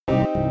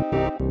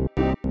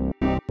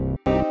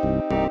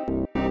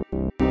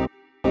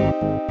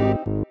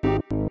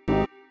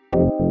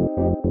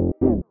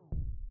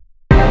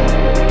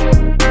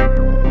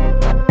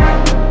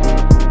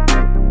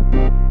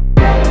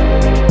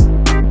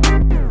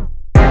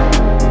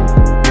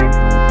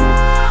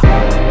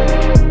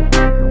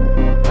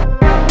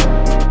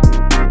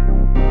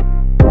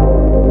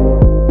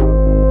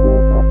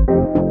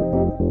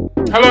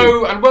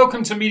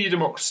Welcome to Media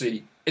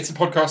Democracy. It's a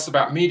podcast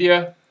about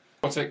media,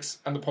 politics,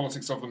 and the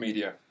politics of the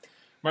media.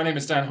 My name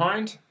is Dan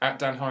Hind, at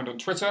Dan Hind on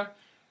Twitter,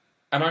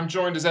 and I'm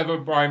joined as ever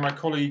by my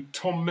colleague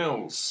Tom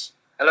Mills.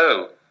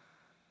 Hello.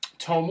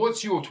 Tom,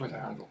 what's your Twitter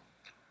handle?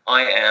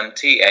 I am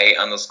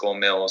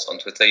TA_Mills on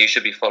Twitter. You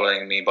should be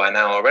following me by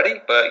now already,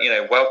 but,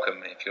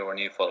 welcome if you're a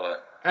new follower.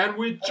 And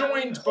we're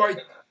joined by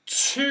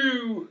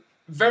two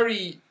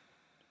very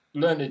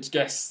learned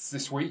guests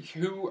this week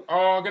who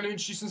are going to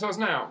introduce themselves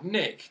now.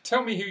 Nick,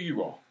 tell me who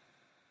you are.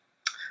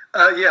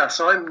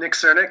 So I'm Nick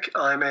Cernick.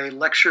 I'm a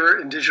lecturer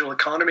in digital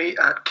economy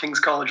at King's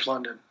College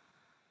London.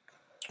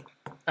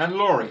 And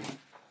Laurie.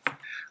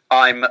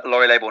 I'm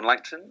Laurie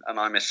Laybourne-Langton, and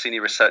I'm a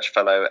senior research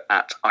fellow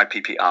at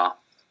IPPR.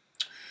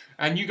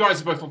 And you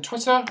guys are both on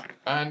Twitter,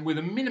 and with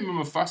a minimum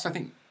of fuss, I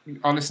think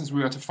our listeners will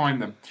be able to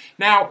find them.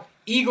 Now,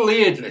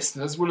 eagle-eared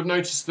listeners will have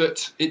noticed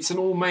that it's an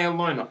all-male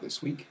lineup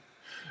this week,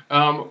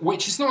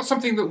 which is not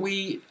something that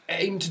we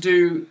aim to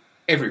do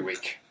every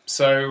week.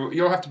 So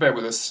you'll have to bear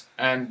with us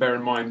and bear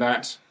in mind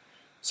that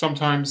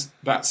sometimes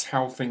that's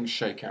how things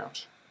shake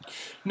out.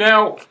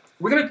 Now,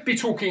 we're going to be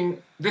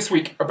talking this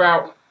week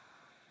about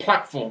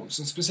platforms,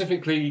 and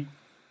specifically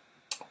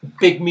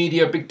big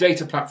media, big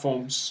data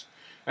platforms,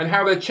 and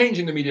how they're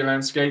changing the media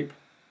landscape,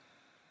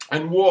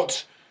 and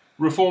what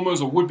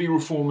reformers or would-be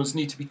reformers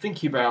need to be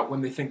thinking about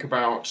when they think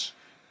about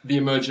the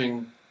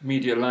emerging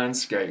media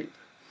landscape.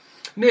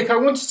 Nick, I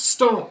wanted to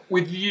start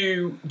with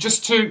you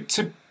just to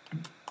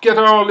get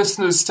our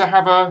listeners to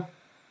have a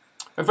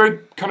very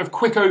kind of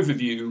quick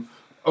overview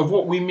of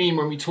what we mean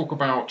when we talk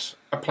about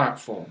a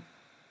platform.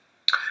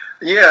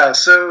 Yeah,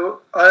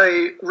 so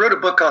I wrote a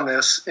book on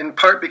this in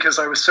part because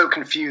I was so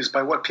confused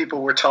by what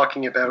people were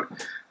talking about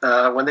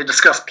when they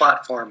discussed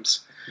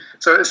platforms.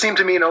 So it seemed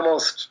to mean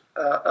almost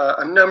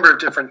a number of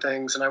different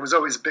things, and I was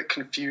always a bit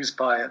confused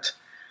by it.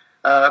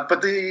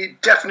 But the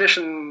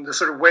definition, the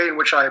sort of way in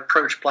which I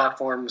approach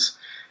platforms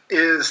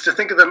is to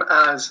think of them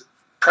as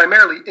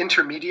primarily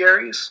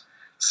intermediaries.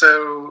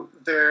 So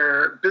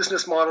they're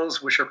business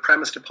models which are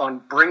premised upon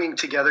bringing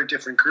together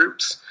different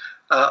groups,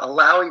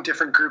 allowing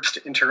different groups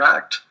to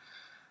interact.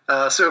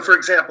 So, for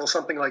example,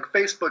 something like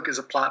Facebook is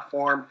a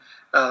platform.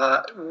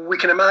 We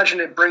can imagine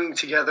it bringing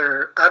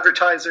together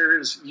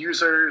advertisers,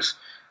 users,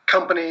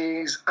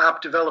 companies,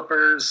 app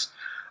developers.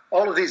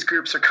 All of these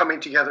groups are coming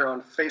together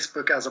on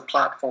Facebook as a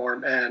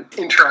platform and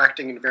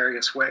interacting in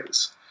various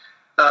ways.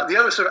 The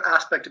other sort of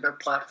aspect about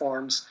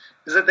platforms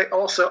is that they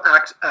also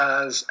act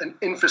as an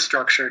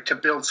infrastructure to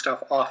build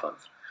stuff off of.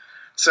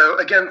 So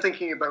again,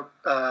 thinking about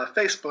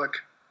Facebook,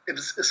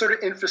 it's a sort of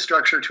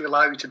infrastructure to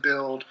allow you to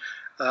build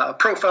a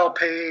profile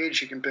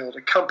page, you can build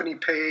a company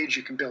page,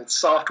 you can build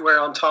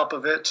software on top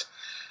of it.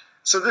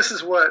 So this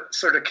is what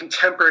sort of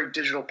contemporary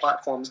digital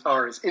platforms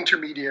are, is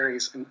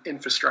intermediaries and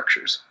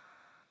infrastructures.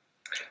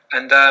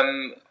 And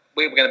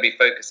we were going to be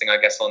focusing, I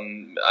guess,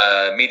 on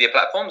media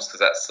platforms,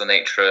 because that's the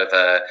nature of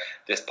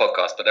this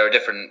podcast. But there are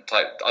different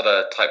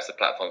other types of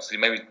platforms. So you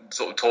maybe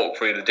sort of talk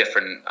through the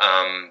different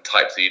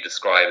types that you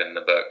describe in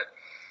the book.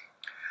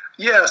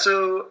 Yeah,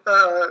 so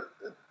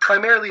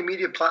primarily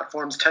media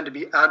platforms tend to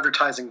be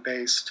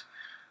advertising-based.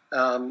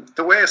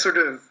 The way I sort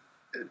of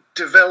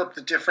develop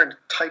the different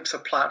types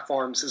of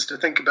platforms is to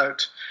think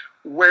about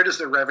where does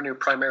the revenue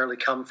primarily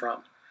come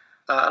from.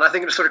 And I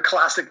think in a sort of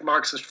classic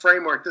Marxist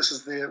framework, this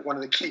is one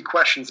of the key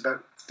questions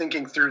about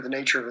thinking through the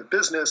nature of a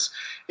business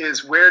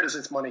is where does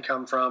its money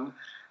come from?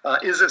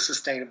 Is it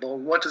sustainable?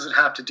 What does it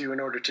have to do in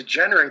order to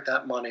generate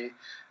that money?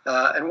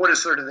 And what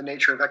is sort of the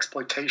nature of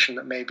exploitation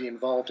that may be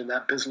involved in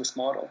that business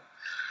model?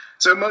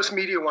 So most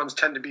media ones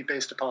tend to be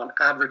based upon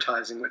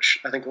advertising, which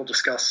I think we'll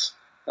discuss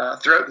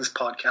throughout this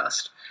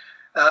podcast.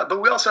 But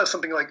we also have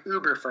something like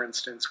Uber, for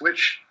instance,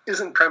 which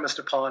isn't premised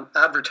upon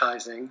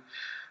advertising,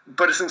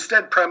 but is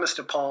instead premised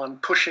upon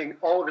pushing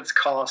all of its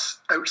costs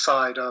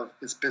outside of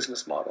its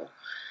business model.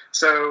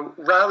 So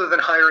rather than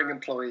hiring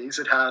employees,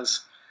 it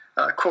has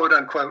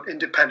quote-unquote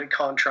independent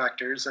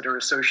contractors that are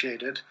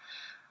associated.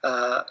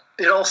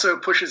 It also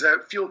pushes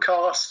out fuel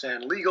costs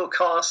and legal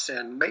costs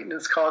and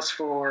maintenance costs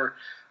for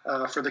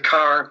the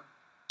car.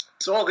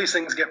 So all these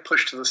things get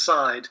pushed to the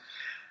side,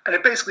 and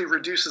it basically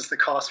reduces the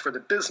cost for the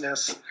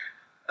business.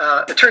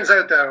 It turns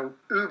out, though,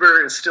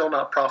 Uber is still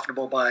not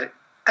profitable by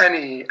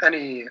any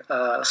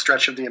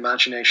stretch of the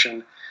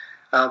imagination.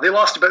 They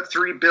lost about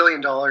 $3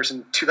 billion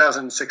in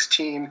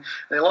 2016, and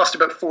they lost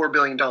about $4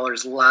 billion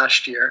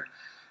last year.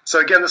 So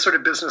again, the sort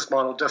of business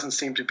model doesn't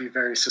seem to be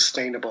very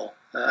sustainable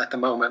at the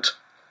moment.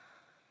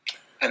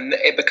 And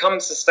it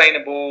becomes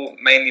sustainable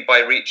mainly by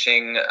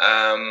reaching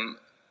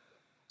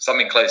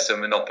something close to a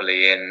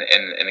monopoly in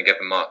a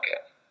given market.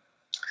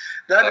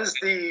 That's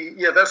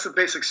the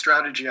basic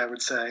strategy, I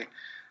would say.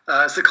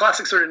 It's the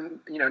classic sort of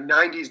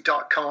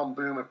 90s .com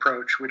boom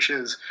approach, which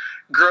is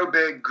grow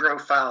big, grow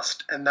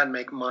fast, and then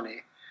make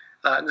money.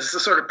 And this is the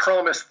sort of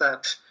promise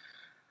that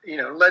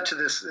led to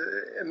this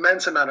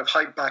immense amount of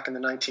hype back in the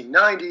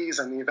 1990s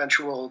and the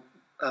eventual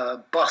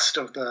bust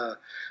of the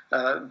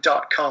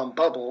 .com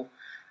bubble.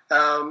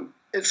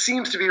 it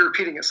seems to be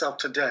repeating itself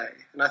today.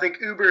 And I think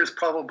Uber is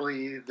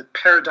probably the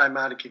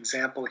paradigmatic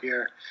example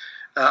here.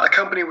 A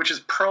company which is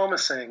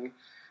promising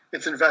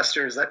its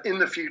investors that in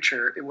the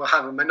future it will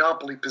have a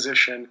monopoly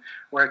position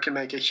where it can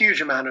make a huge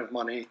amount of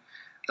money.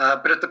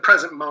 But at the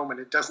present moment,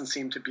 it doesn't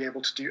seem to be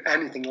able to do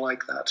anything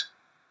like that.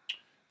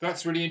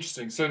 That's really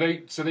interesting. So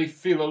they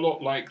feel a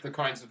lot like the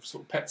kinds of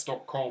sort of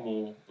pets.com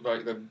or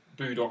like the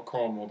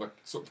boo.com or the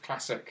sort of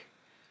classic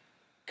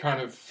kind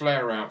of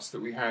flare-outs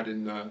that we had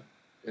in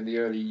the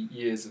early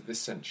years of this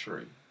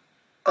century.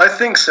 I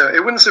think so.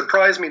 It wouldn't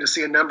surprise me to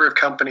see a number of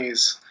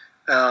companies,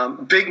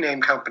 big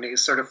name companies,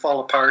 sort of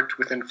fall apart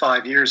within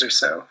 5 years or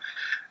so.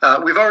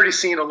 We've already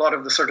seen a lot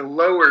of the sort of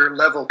lower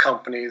level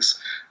companies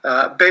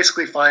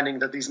basically finding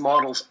that these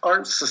models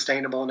aren't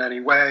sustainable in any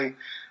way.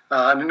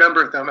 And a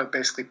number of them have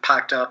basically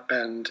packed up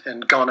and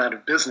gone out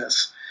of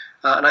business.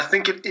 And I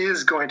think it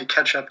is going to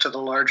catch up to the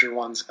larger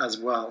ones as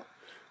well.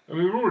 I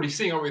mean, we're already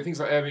seeing, aren't we,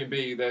 things like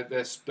Airbnb,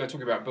 they're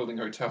talking about building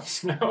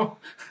hotels now.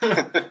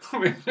 I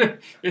mean,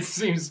 it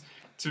seems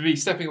to be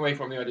stepping away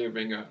from the idea of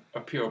being a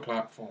pure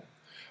platform.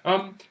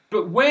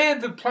 But where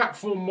the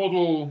platform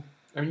model,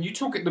 I mean,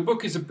 the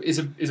book is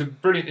a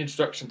brilliant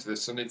introduction to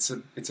this, and it's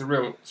a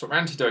real sort of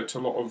antidote to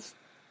a lot of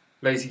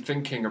lazy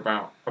thinking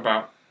about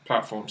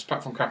platforms,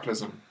 platform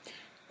capitalism,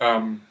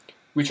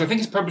 which I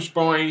think is published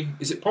by,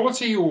 is it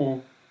Polity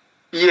or?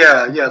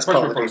 Yeah, it's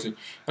Polity.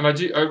 And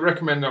I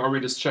recommend that our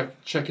readers check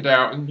it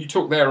out. And you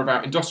talk there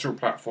about industrial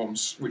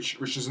platforms, which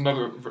is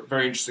another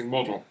very interesting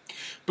model.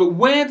 But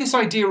where this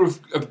idea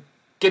of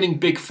getting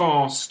big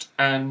fast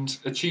and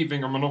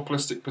achieving a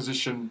monopolistic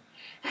position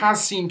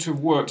has seemed to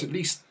have worked, at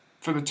least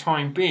for the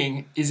time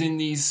being, is in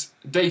these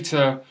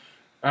data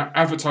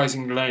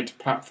advertising-led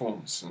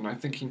platforms. And I'm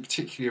thinking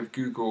particularly of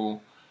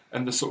Google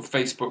and the sort of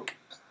Facebook,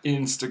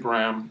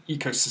 Instagram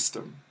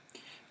ecosystem.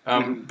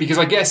 Because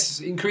I guess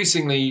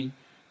increasingly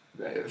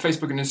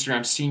Facebook and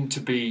Instagram seem to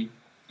be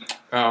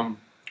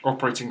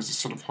operating as a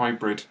sort of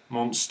hybrid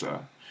monster.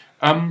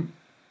 Can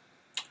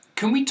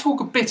we talk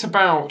a bit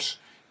about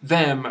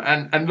them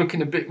and look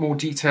in a bit more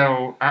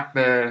detail at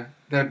their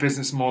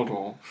business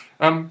model?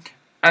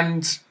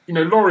 And,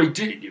 Laurie,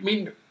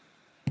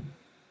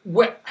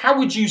 how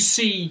would you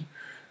see...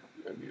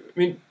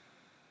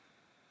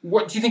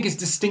 what do you think is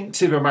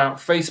distinctive about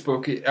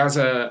Facebook as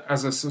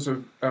a sort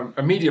of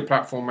a media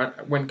platform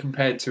when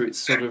compared to its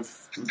sort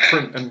of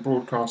print and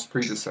broadcast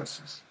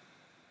predecessors?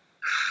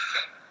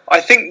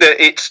 I think that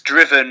it's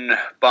driven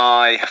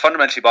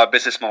fundamentally by a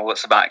business model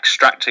that's about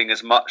extracting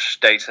as much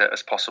data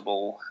as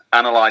possible,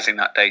 analysing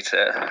that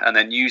data, and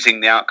then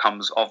using the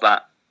outcomes of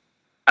that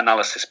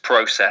analysis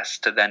process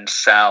to then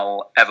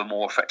sell ever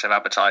more effective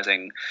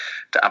advertising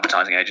to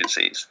advertising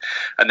agencies.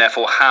 And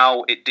therefore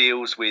how it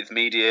deals with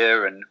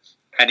media and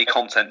any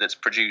content that's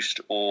produced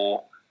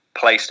or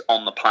placed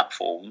on the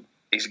platform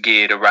is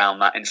geared around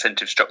that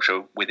incentive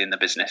structure within the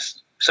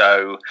business.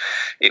 So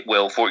it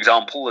will, for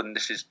example, and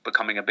this is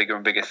becoming a bigger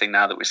and bigger thing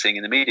now that we're seeing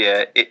in the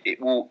media,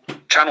 it will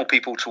channel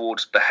people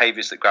towards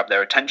behaviours that grab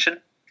their attention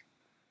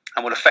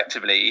and will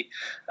effectively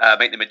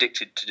make them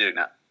addicted to doing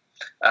that.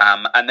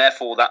 And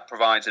therefore that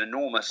provides an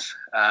enormous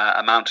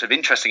amount of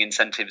interesting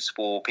incentives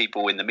for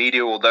people in the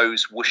media or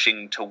those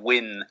wishing to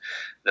win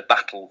the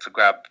battle to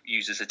grab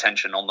users'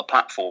 attention on the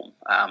platform.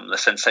 The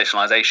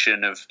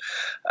sensationalization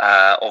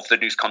of the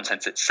news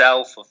content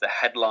itself, of the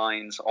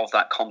headlines, of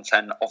that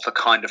content, of the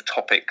kind of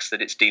topics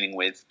that it's dealing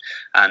with.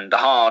 And the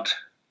hard,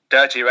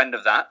 dirtier end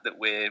of that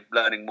we're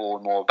learning more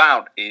and more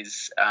about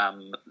is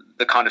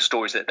the kind of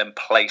stories that are then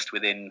placed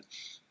within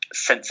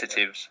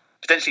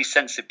potentially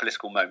sensitive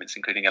political moments,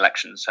 including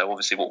elections. So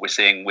obviously what we're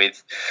seeing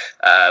with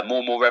more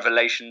and more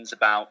revelations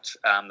about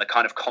the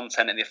kind of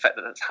content and the effect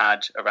that it's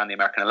had around the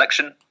American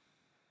election,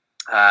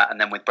 and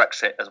then with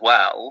Brexit as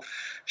well,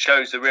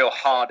 shows the real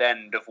hard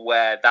end of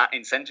where that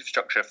incentive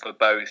structure for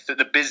both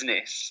the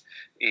business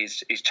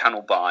is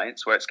channeled by,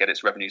 it's where it's get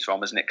its revenues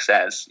from, as Nick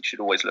says, you should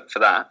always look for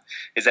that,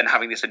 is then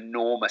having this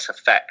enormous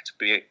effect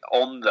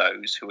on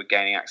those who are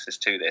gaining access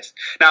to this.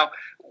 Now,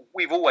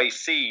 we've always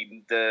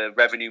seen the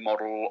revenue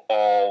model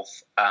of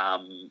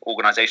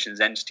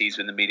organisations, entities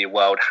in the media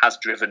world has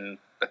driven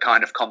the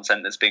kind of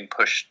content that's being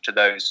pushed to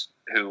those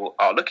who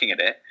are looking at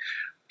it.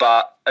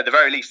 But at the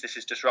very least, this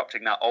is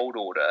disrupting that old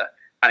order,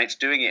 and it's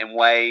doing it in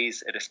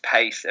ways, at a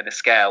pace, at a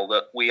scale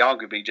that we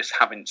arguably just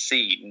haven't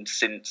seen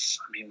since,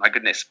 my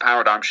goodness,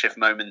 paradigm shift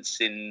moments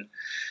in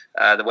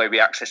the way we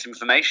access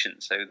information.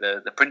 So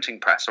the printing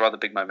press or other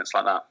big moments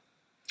like that.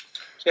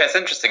 Yeah, it's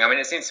interesting.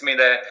 It seems to me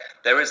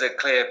there is a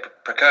clear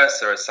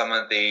precursor of some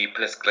of the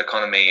political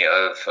economy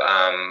of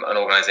an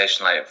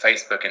organisation like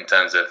Facebook in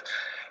terms of,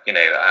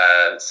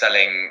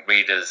 selling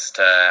readers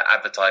to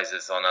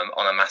advertisers on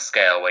a mass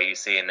scale, where you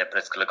see in the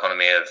political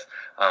economy of,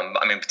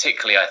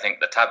 particularly I think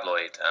the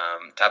tabloid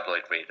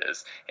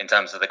readers, in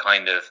terms of the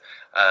kind of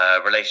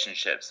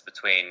relationships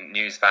between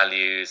news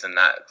values and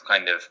that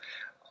kind of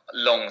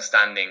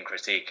long-standing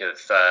critique of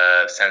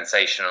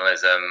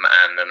sensationalism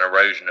and an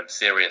erosion of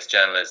serious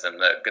journalism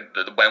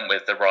that went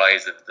with the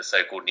rise of the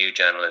so-called new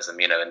journalism,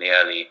 in the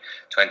early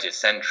 20th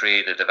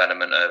century, the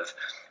development of,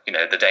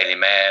 the Daily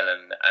Mail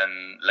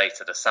and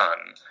later the Sun.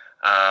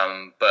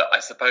 But I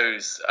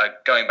suppose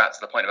going back to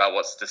the point about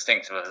what's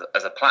distinctive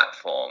as a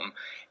platform,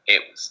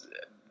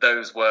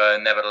 those were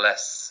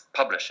nevertheless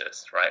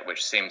publishers, right?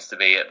 Which seems to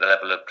be at the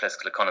level of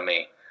political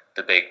economy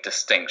the big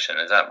distinction.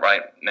 Is that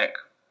right, Nick?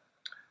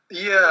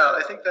 Yeah,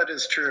 I think that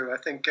is true. I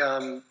think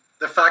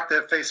the fact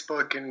that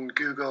Facebook and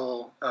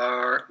Google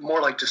are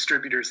more like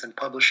distributors than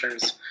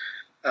publishers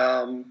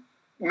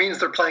means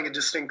they're playing a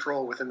distinct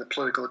role within the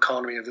political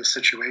economy of this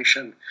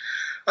situation.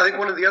 I think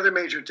one of the other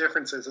major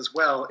differences as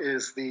well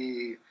is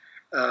the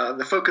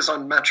focus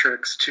on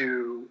metrics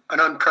to an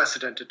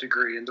unprecedented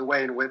degree, in the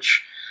way in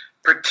which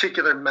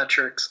particular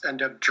metrics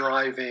end up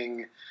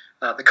driving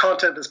the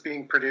content that's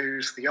being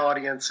produced, the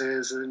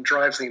audiences, and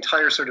drives the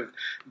entire sort of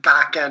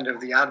back end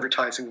of the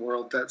advertising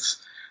world that's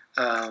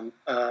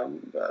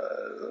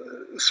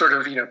sort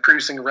of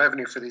producing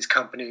revenue for these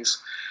companies.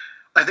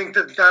 I think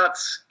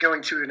that's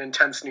going to an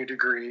intense new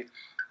degree.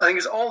 I think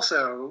it's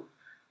also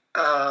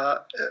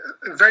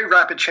very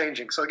rapid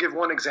changing. So I'll give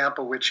one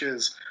example, which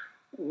is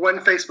when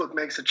Facebook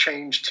makes a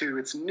change to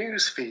its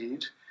news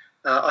feed,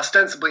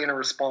 ostensibly in a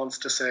response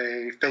to,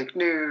 say, fake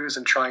news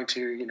and trying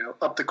to,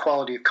 up the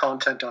quality of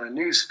content on a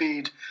news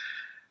feed,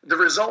 the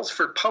results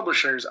for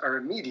publishers are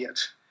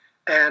immediate.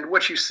 And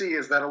what you see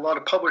is that a lot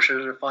of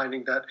publishers are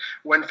finding that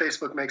when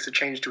Facebook makes a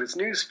change to its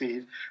news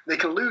feed, they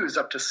can lose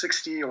up to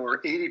 60 or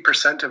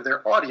 80% of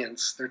their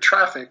audience, their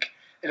traffic,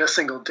 in a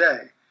single day.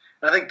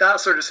 And I think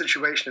that sort of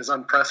situation is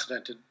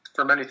unprecedented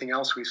from anything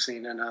else we've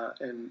seen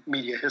in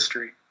media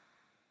history.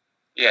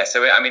 Yeah,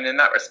 so I mean, in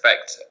that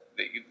respect,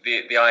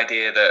 the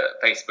idea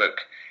that Facebook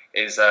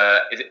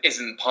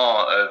isn't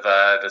part of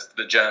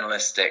the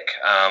journalistic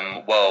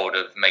world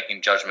of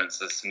making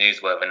judgments as to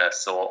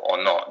newsworthiness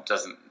or not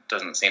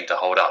doesn't seem to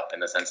hold up,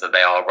 in the sense that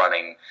they are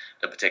running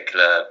the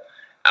particular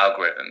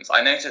algorithms.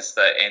 I noticed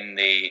that in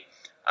the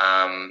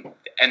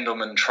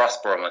Endelman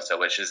Trust Barometer,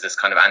 which is this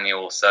kind of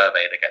annual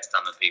survey that gets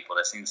done of people,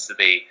 there seems to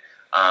be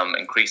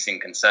increasing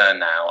concern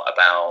now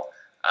about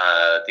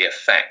the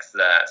effect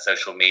that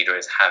social media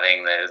is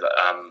having. There's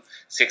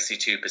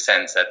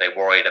 62% said they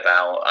worried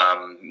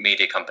about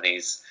media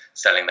companies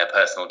selling their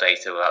personal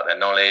data without their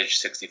knowledge.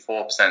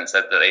 64%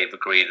 said that they've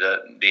agreed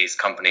that these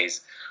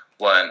companies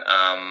weren't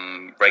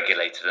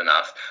regulated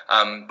enough.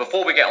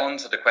 Before we get on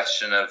to the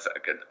question of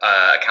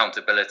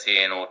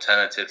accountability and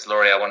alternatives,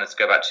 Laurie, I wanted to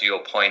go back to your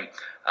point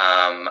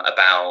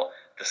about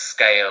the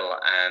scale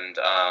and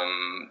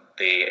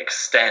the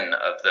extent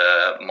of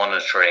the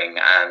monitoring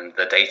and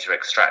the data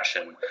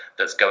extraction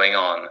that's going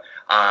on.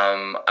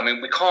 I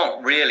mean, we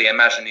can't really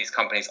imagine these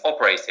companies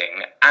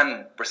operating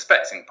and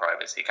respecting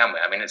privacy, can we?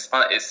 I mean,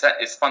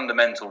 it's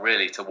fundamental,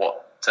 really, to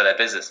their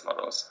business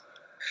models.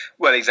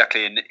 Well,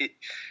 exactly. And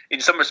in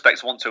some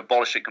respects, want to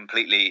abolish it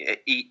completely,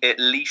 at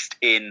least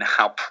in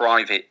how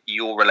private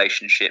your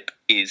relationship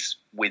is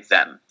with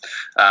them.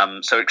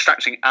 So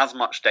extracting as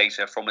much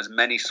data from as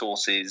many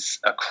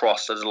sources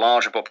across as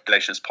large a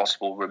population as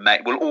possible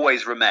will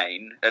always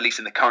remain, at least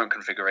in the current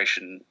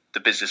configuration, the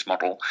business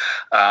model.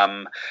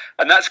 And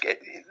that's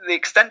the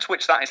extent to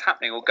which that is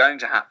happening or going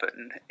to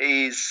happen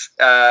is,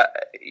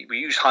 we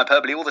use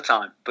hyperbole all the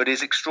time, but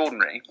is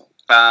extraordinary.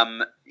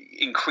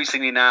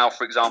 Increasingly now,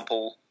 for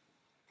example,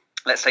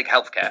 let's take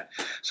healthcare.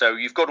 So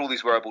you've got all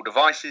these wearable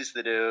devices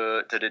that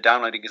are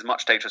downloading as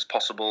much data as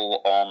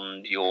possible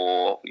on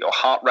your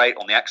heart rate,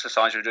 on the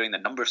exercise you're doing, the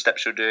number of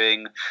steps you're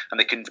doing, and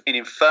they can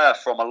infer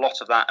from a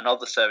lot of that and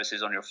other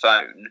services on your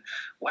phone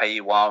where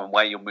you are and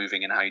where you're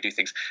moving and how you do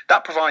things.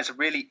 That provides a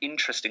really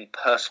interesting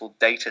personal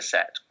data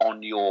set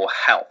on your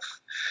health.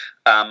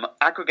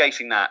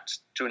 Aggregating that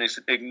to an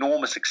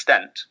enormous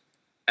extent,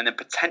 and then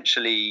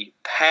potentially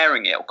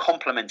pairing it or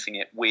complementing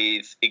it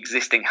with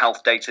existing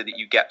health data that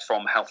you get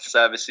from health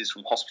services,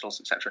 from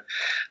hospitals, etc.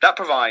 That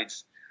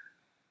provides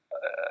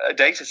a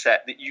data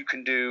set that you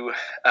can do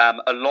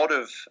a lot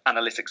of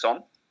analytics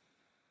on,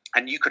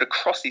 and you could,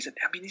 across these, I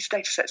mean, these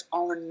data sets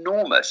are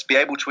enormous, be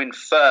able to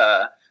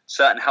infer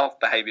certain health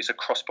behaviors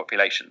across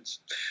populations.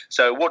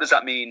 So what does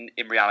that mean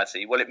in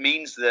reality? Well, it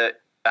means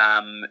that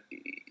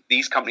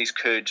these companies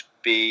could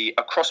be,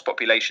 across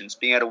populations,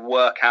 being able to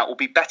work out or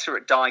be better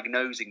at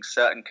diagnosing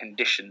certain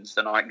conditions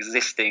than our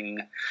existing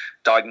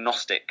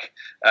diagnostic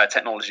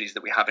technologies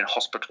that we have in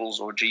hospitals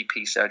or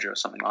GP surgery or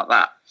something like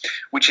that,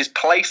 which is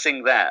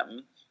placing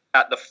them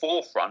at the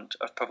forefront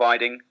of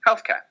providing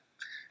healthcare.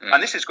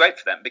 And this is great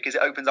for them because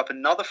it opens up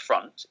another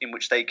front in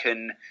which they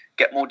can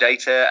get more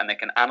data and they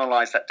can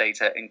analyze that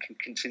data and can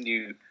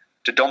continue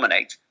to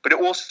dominate. But it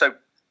also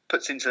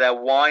puts into their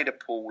wider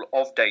pool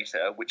of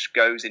data, which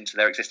goes into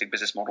their existing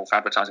business model for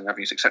advertising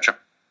revenues, etc.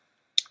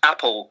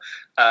 Apple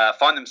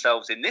find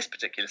themselves in this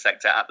particular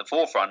sector at the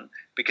forefront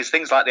because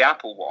things like the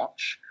Apple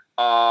Watch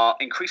are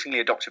increasingly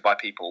adopted by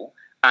people,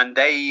 And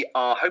they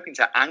are hoping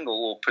to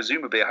angle, or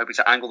presumably are hoping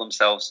to angle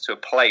themselves to a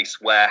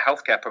place where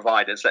healthcare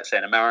providers, let's say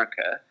in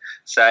America,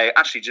 say,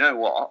 actually, do you know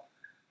what?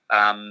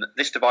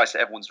 This device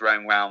that everyone's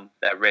wearing around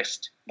their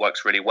wrist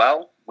works really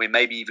well. We're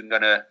maybe even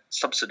going to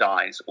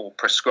subsidize or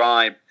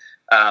prescribe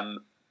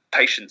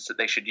patients that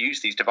they should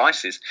use these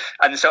devices.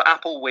 And so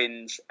Apple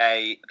wins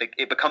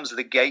it becomes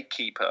the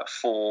gatekeeper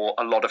for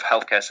a lot of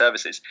healthcare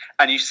services.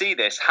 And you see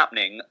this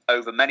happening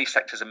over many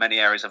sectors and many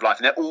areas of life.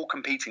 And they're all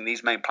competing,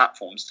 these main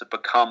platforms, to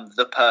become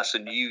the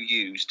person you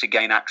use to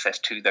gain access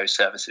to those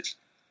services.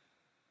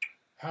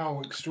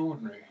 How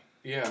extraordinary.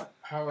 Yeah,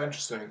 how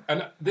interesting.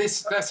 And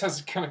this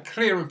has kind of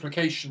clear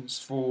implications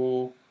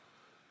for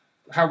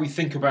how we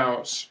think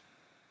about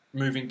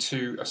moving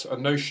to a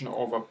notion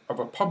of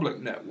a public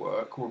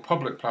network or a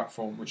public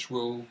platform, which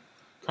we'll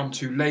come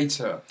to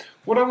later.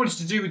 What I wanted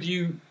to do with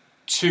you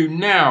two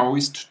now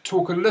is to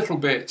talk a little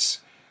bit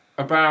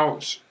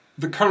about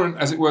the current,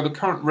 as it were, the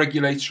current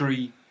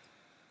regulatory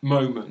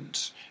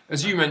moment.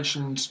 As you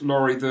mentioned,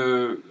 Laurie,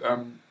 the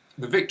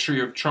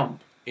victory of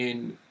Trump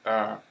in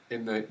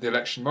the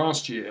election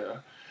last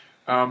year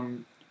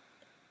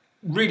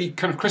really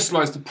kind of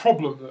crystallized the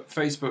problem that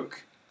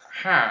Facebook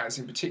has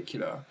in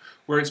particular,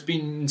 where it's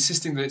been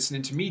insisting that it's an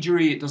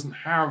intermediary. It doesn't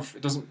have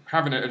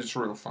an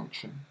editorial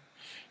function.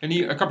 And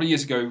a couple of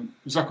years ago,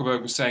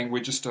 Zuckerberg was saying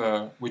we're just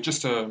a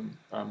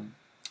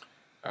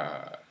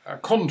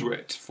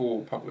conduit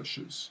for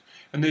publishers,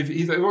 and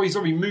he's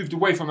already moved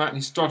away from that, and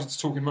he started to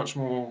talk in much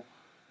more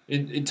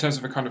in terms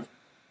of a kind of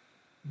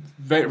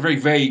very, very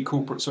vague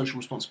corporate social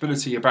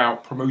responsibility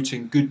about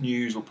promoting good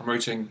news or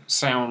promoting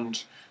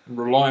sound and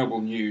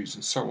reliable news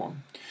and so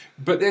on.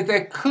 But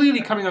they're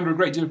clearly coming under a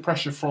great deal of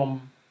pressure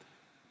from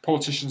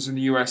politicians in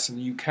the US and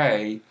the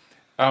UK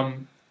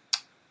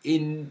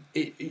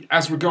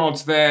as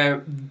regards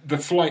the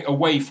flight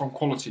away from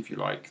quality, if you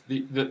like.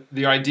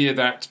 The idea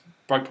that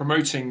by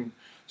promoting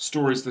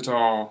stories that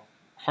are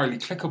highly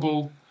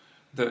clickable,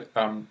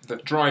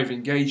 that drive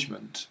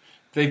engagement,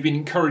 they've been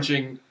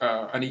encouraging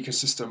an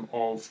ecosystem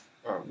of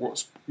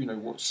what's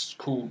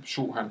called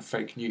shorthand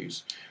fake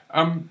news.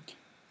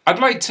 I'd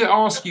like to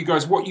ask you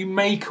guys what you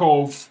make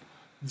of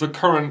the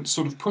current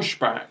sort of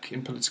pushback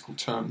in political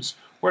terms,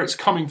 where it's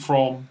coming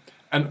from,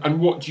 and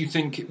what do you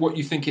think? What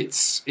you think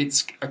it's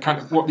a kind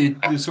of what the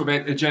sort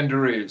of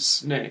agenda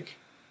is, Nick?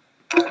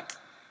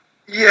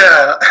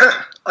 Yeah,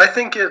 I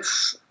think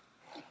it's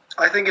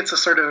a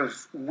sort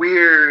of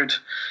weird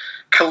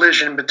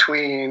collision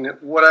between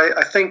what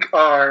I think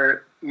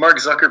are Mark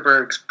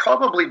Zuckerberg's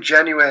probably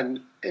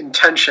genuine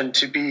intention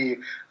to be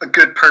a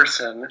good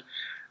person,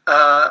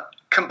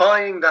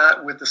 combining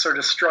that with the sort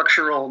of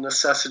structural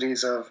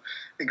necessities of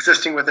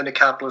existing within a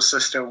capitalist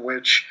system,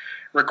 which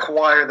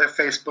require that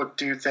Facebook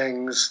do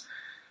things,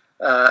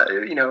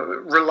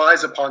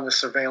 relies upon the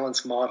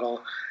surveillance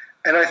model.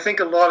 And I think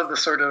a lot of the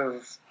sort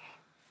of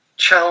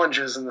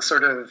challenges and the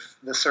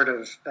sort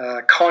of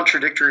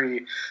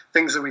contradictory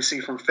things that we see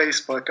from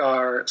Facebook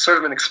are sort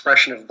of an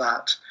expression of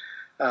that.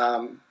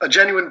 A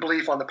genuine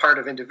belief on the part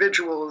of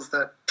individuals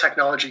that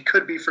technology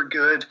could be for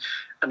good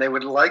and they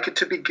would like it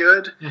to be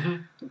good,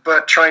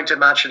 but trying to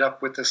match it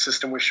up with the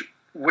system which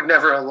would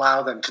never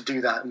allow them to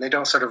do that, and they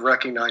don't sort of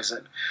recognize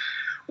it.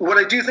 What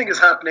I do think is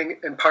happening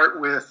in part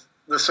with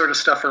the sort of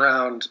stuff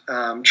around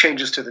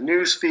changes to the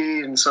news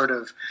feed and sort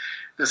of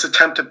this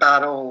attempt to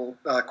battle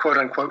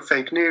quote-unquote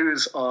fake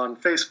news on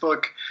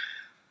Facebook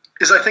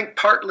is, I think,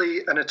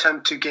 partly an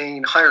attempt to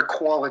gain higher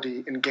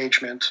quality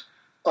engagement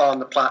on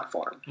the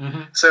platform.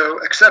 So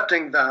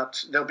accepting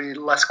that there'll be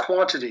less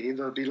quantity,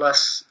 there'll be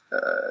less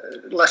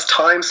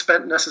time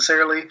spent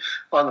necessarily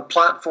on the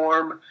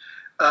platform,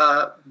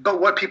 but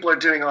what people are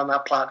doing on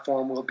that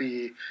platform will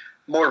be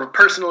more of a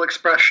personal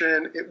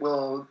expression. It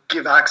will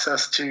give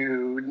access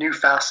to new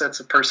facets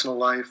of personal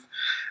life,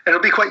 and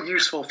it'll be quite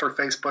useful for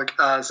Facebook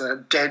as a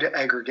data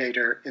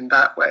aggregator in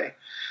that way.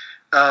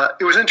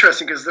 It was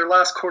interesting because their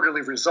last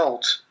quarterly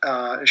result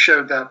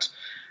showed that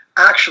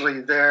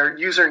actually their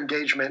user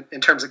engagement in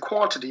terms of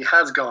quantity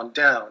has gone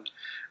down.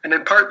 And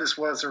in part, this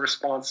was a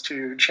response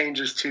to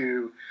changes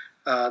to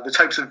the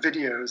types of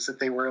videos that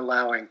they were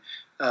allowing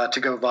to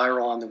go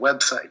viral on the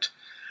website.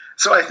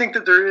 So I think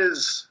that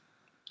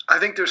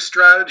their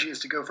strategy is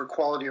to go for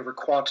quality over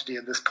quantity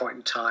at this point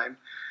in time.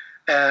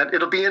 And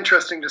it'll be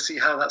interesting to see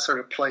how that sort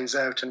of plays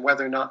out and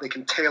whether or not they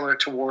can tailor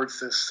towards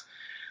this,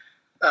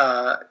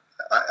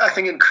 I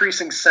think,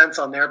 increasing sense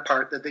on their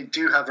part that they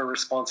do have a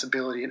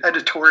responsibility, an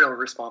editorial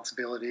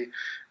responsibility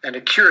and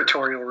a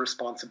curatorial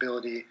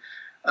responsibility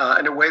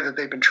in a way that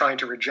they've been trying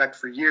to reject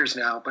for years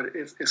now, but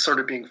it's sort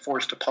of being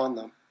forced upon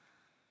them.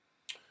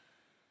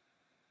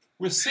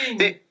 We're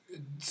seeing...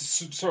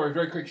 Sorry,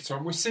 very quickly,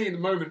 Tom. We're seeing at the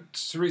moment,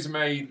 Theresa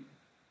May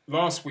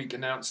last week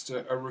announced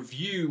a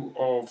review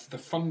of the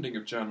funding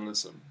of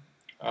journalism,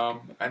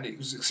 and it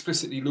was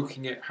explicitly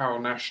looking at how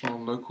national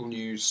and local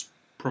news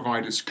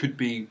providers could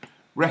be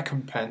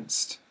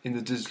recompensed in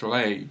the digital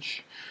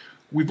age.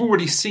 We've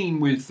already seen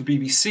with the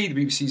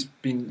BBC's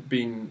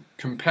been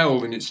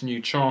compelled in its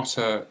new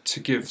charter to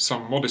give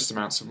some modest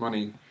amounts of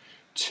money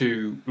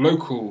to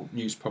local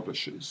news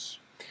publishers.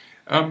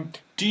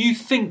 Do you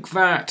think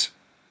that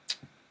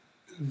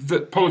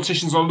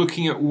politicians are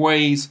looking at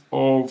ways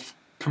of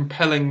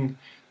compelling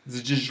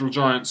the digital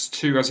giants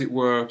to, as it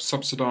were,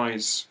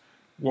 subsidise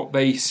what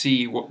they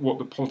see, what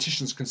the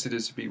politicians consider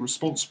to be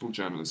responsible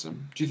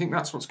journalism? Do you think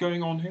that's what's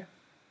going on here?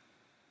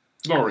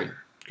 Laurie,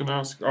 can I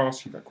ask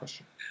you that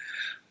question?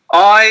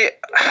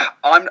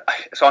 I'm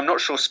not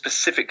sure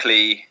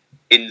specifically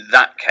in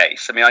that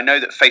case. I mean, I know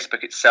that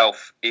Facebook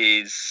itself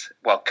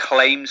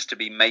claims to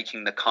be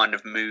making the kind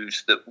of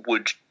moves that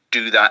would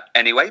do that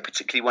anyway,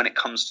 particularly when it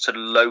comes to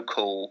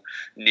local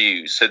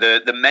news. So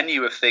the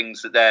menu of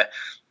things that they're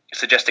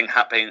suggesting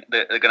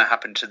that are going to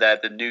happen to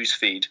the news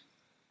feed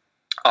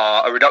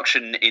are a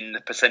reduction in the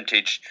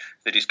percentage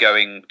that is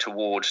going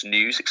towards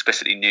news,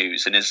 explicitly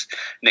news. And as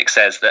Nick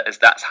says, as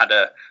that's had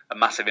a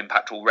massive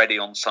impact already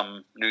on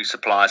some news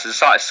suppliers. As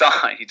a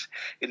aside,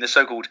 in the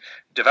so-called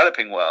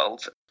developing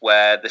world,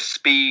 where the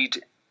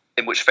speed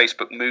in which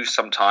Facebook moves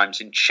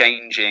sometimes in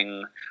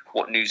changing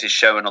what news is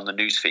shown on the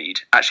news feed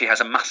actually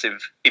has a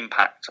massive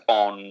impact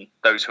on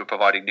those who are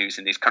providing news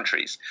in these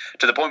countries,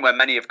 to the point where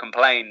many have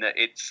complained that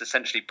it's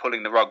essentially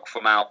pulling the rug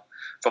from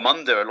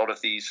under a lot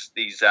of these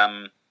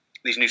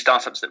new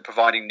startups that are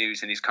providing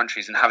news in these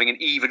countries and having an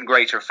even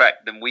greater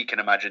effect than we can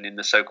imagine in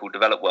the so-called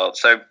developed world.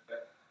 So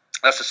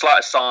that's a slight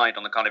aside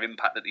on the kind of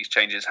impact that these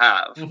changes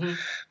have. Mm-hmm.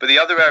 But the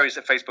other areas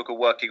that Facebook are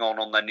working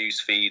on their news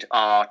feed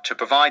are to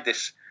provide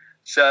this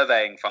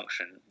surveying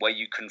function where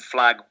you can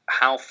flag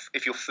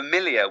if you're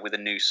familiar with a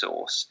news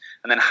source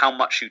and then how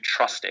much you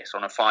trust it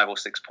on a 5 or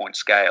 6 point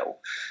scale.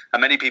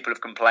 And many people have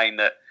complained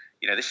that,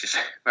 this is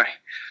very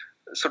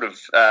sort of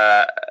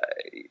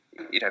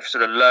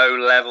low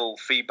level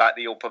feedback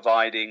that you're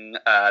providing,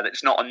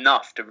 that's not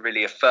enough to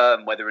really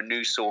affirm whether a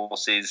news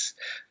source is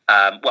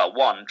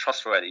one,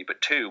 trustworthy,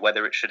 but two,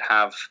 whether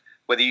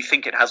you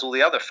think it has all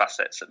the other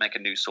facets that make a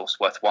news source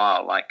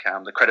worthwhile, like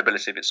the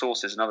credibility of its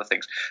sources and other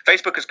things.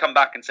 Facebook has come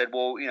back and said,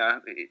 well,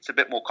 it's a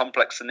bit more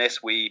complex than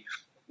this. We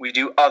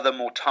do other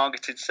more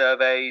targeted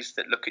surveys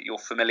that look at your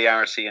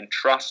familiarity and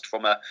trust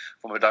from a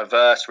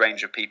diverse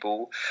range of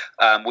people.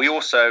 We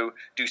also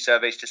do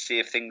surveys to see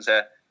if things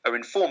are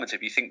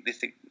informative. You think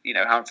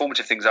how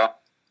informative things are.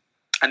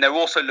 And they're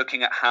also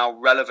looking at how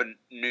relevant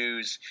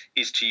news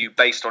is to you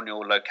based on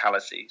your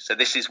locality. So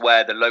this is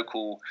where the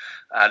local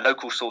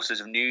sources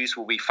of news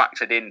will be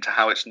factored into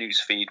how its news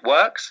feed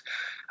works.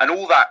 And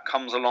all that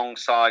comes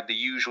alongside the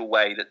usual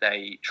way that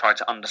they try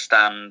to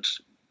understand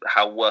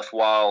how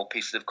worthwhile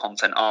pieces of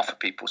content are for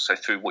people. So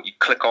through what you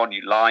click on,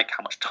 you like,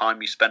 how much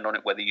time you spend on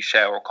it, whether you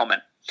share or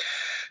comment.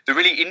 The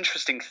really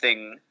interesting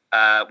thing,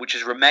 which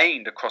has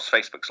remained across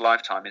Facebook's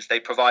lifetime, is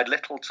they provide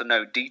little to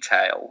no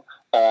detail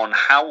on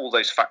how all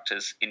those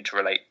factors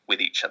interrelate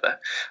with each other,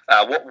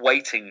 what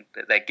weighting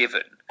that they're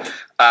given,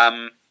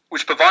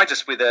 which provides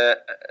us with a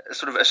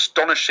sort of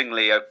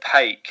astonishingly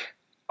opaque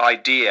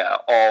idea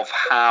of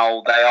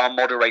how they are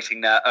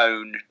moderating their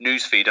own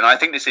newsfeed. And I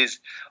think this is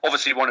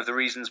obviously one of the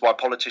reasons why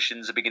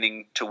politicians are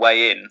beginning to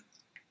weigh in.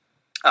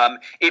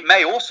 It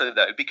may also,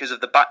 though, because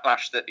of the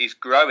backlash that is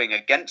growing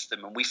against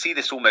them, and we see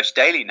this almost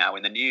daily now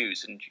in the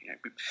news. And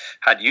we've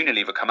had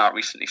Unilever come out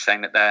recently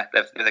saying that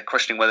they're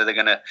questioning whether they're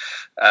going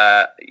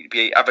to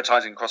be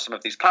advertising across some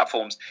of these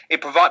platforms.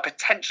 It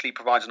potentially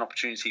provides an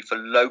opportunity for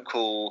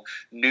local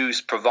news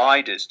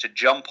providers to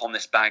jump on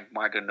this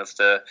bandwagon of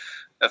the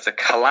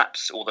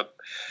collapse or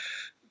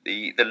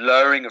the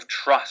lowering of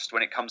trust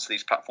when it comes to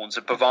these platforms,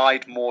 and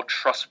provide more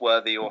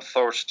trustworthy or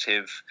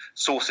authoritative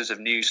sources of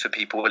news for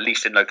people, at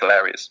least in local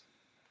areas.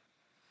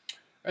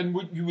 And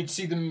you would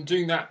see them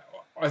doing that,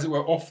 as it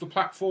were, off the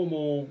platform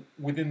or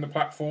within the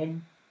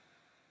platform?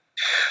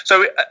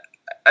 So,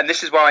 and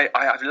this is why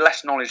I have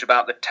less knowledge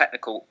about the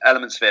technical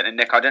elements of it. And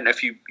Nick, I don't know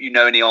if you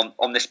know any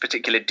on this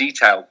particular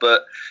detail,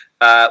 but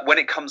when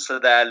it comes to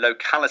their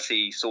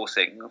locality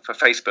sourcing for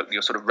Facebook,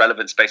 your sort of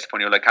relevance based upon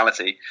your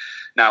locality.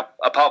 Now,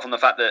 apart from the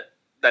fact that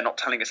they're not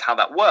telling us how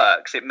that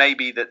works, it may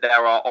be that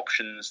there are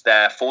options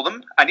there for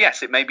them. And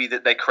yes, it may be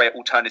that they create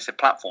alternative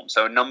platforms.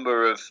 So a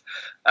number of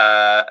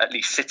at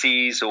least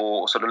cities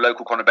or sort of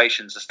local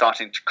conurbations are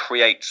starting to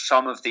create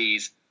some of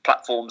these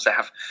platforms. They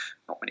have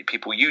not many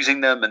people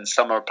using them, and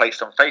some are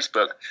placed on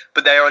Facebook,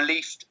 but they are at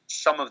least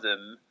some of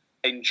them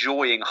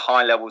enjoying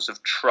high levels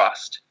of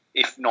trust,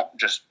 if not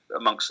just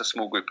amongst a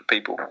small group of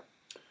people.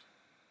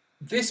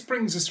 This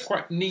brings us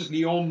quite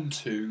neatly on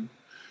to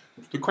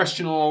the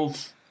question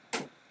of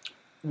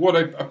what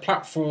a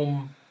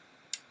platform,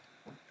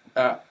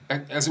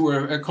 as it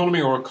were,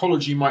 economy or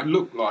ecology might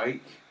look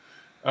like,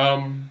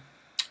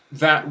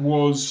 that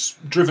was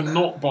driven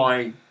not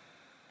by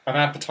an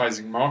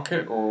advertising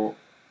market or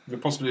the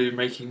possibility of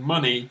making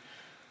money,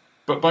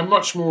 but by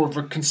much more of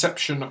a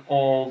conception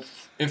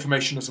of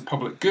information as a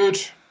public good,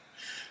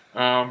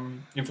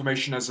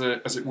 information as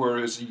it were,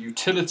 as a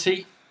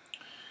utility,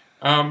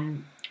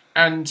 and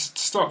to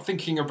start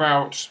thinking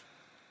about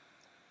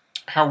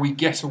how we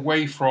get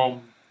away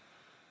from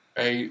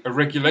a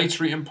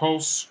regulatory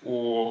impulse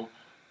or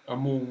a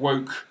more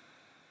woke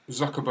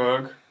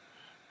Zuckerberg,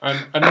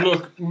 and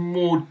look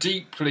more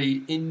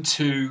deeply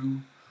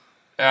into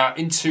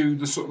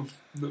the sort of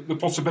the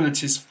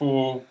possibilities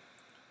for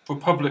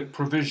public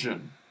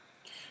provision.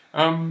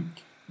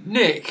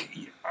 Nick,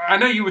 I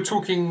know you were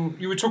talking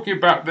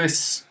about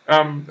this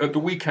at the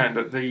weekend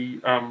at the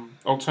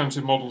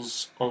Alternative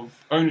Models of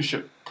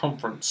Ownership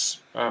conference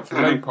for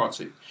the Labour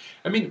Party.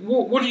 I mean,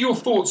 what are your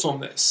thoughts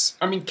on this?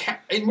 I mean,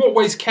 in what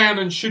ways can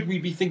and should we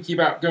be thinking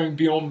about going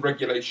beyond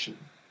regulation?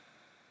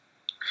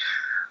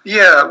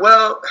 Yeah,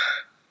 well,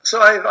 so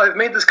I've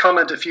made this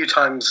comment a few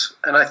times,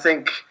 and I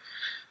think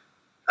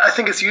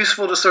it's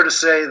useful to sort of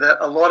say that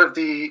a lot of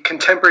the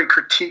contemporary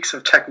critiques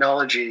of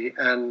technology,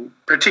 and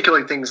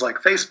particularly things like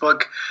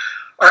Facebook,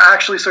 are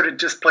actually sort of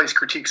displaced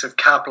critiques of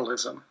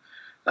capitalism.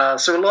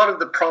 So a lot of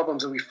the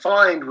problems that we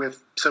find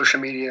with social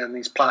media and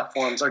these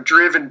platforms are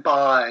driven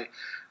by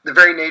the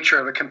very nature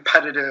of a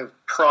competitive,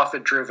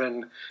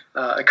 profit-driven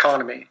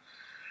economy.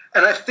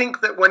 And I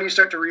think that when you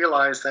start to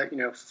realize that,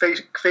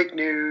 fake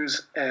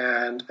news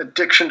and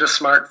addiction to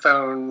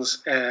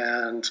smartphones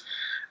and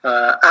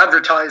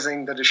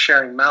advertising that is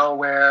sharing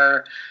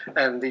malware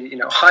and the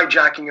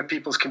hijacking of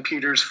people's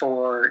computers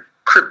for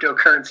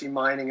cryptocurrency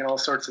mining and all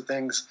sorts of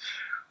things,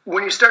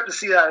 when you start to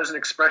see that as an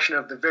expression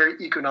of the very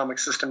economic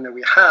system that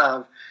we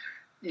have,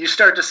 you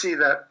start to see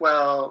that,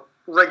 well,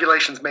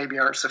 regulations maybe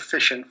aren't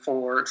sufficient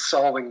for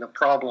solving the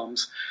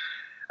problems.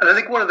 And I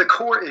think one of the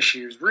core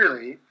issues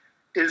really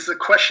is the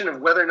question of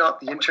whether or not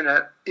the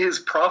internet is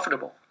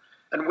profitable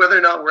and whether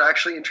or not we're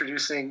actually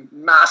introducing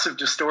massive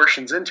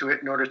distortions into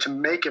it in order to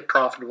make it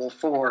profitable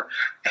for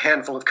a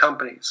handful of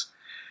companies.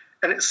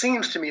 And it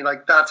seems to me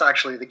like that's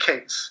actually the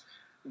case,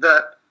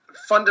 that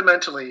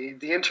fundamentally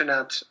the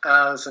internet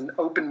as an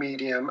open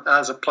medium,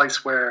 as a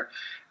place where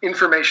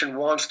information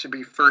wants to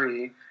be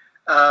free,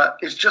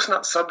 is just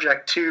not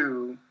subject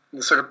to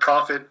the sort of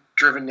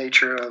profit-driven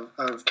nature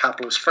of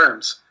capitalist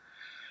firms.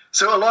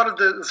 So a lot of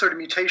the sort of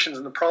mutations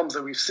and the problems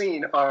that we've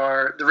seen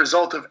are the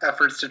result of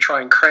efforts to try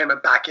and cram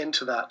it back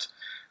into that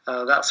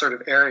sort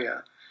of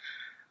area.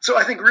 So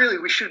I think really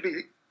we should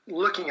be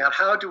looking at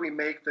how do we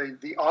make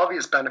the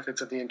obvious benefits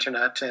of the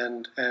internet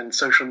and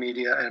social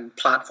media and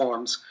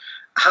platforms,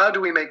 how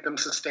do we make them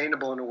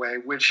sustainable in a way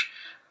which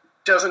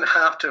doesn't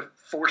have to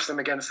force them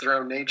against their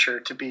own nature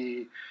to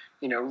be,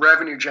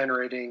 revenue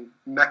generating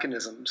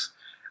mechanisms.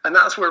 And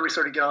that's where we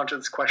sort of get onto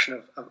this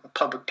question of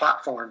public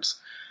platforms.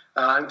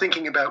 I'm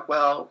thinking about,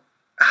 well,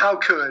 how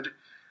could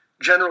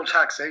general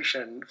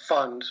taxation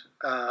fund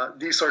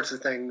these sorts of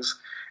things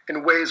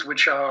in ways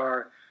which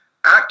are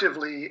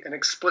actively and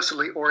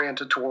explicitly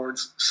oriented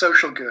towards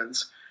social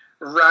goods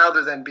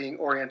rather than being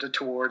oriented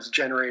towards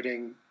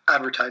generating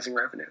advertising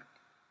revenue?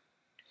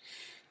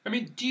 I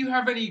mean, do you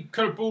have any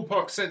kind of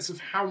ballpark sense of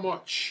how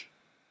much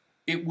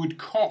it would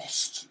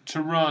cost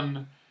to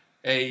run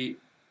a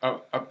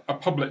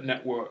public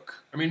network?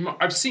 I mean,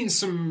 I've seen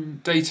some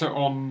data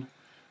on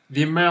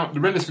the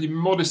relatively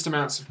modest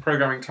amounts of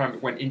programming time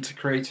that went into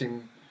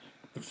creating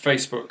the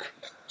Facebook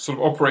sort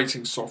of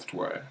operating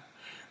software.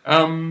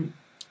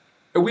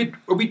 We're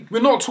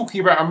not talking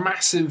about a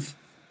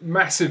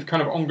massive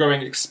kind of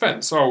ongoing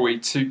expense, are we,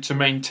 to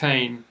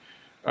maintain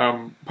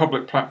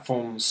public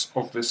platforms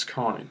of this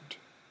kind?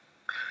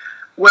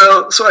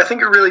 Well, so I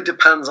think it really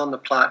depends on the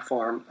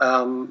platform.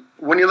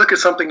 When you look at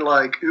something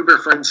like Uber,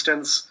 for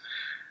instance,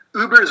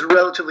 Uber is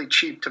relatively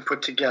cheap to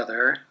put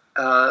together.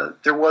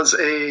 There was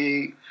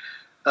a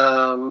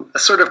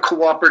sort of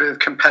cooperative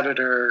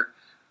competitor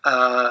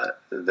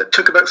that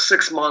took about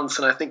 6 months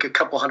and I think a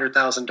couple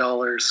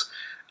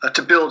 $100,000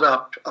 to build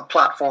up a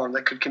platform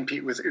that could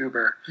compete with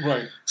Uber.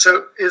 Right.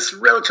 So it's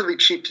relatively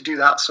cheap to do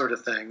that sort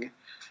of thing.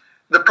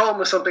 The problem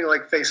with something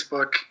like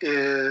Facebook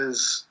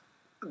is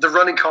the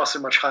running costs are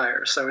much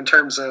higher. So in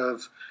terms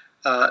of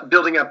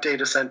building up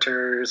data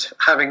centers,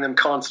 having them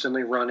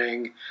constantly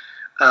running,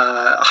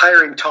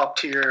 hiring top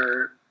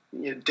tier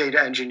data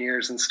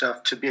engineers and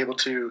stuff to be able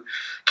to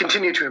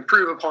continue to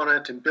improve upon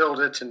it and build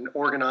it and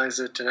organize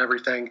it and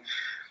everything,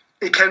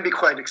 it can be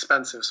quite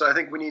expensive. So I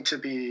think we need to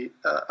be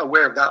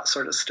aware of that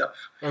sort of stuff.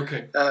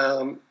 Okay.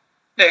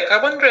 Nick,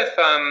 I wonder if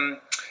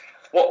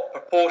what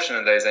proportion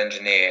of those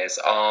engineers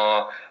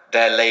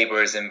their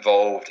labour is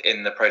involved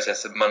in the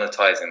process of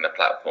monetizing the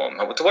platform?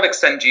 To what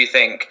extent do you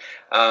think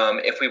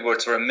if we were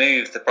to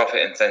remove the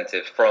profit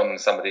incentive from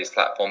some of these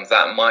platforms,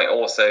 that might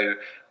also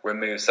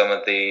remove some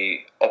of the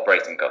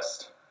operating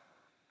costs?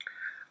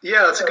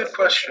 Yeah, that's a good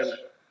question.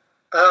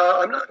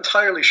 I'm not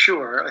entirely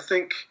sure. I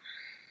think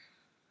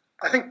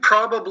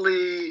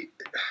probably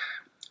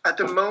at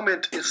the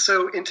moment it's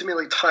so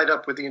intimately tied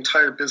up with the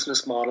entire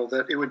business model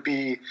that it would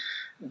be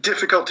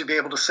difficult to be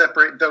able to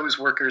separate those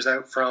workers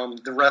out from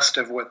the rest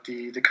of what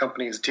the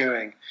company is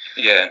doing.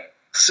 Yeah.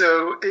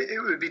 So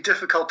it would be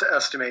difficult to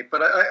estimate,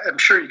 but I'm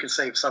sure you could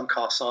save some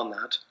costs on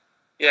that.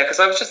 Yeah, because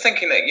I was just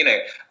thinking that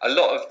a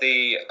lot of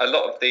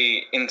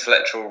the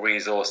intellectual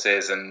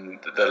resources and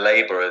the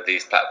labour of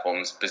these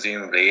platforms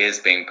presumably is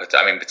being put.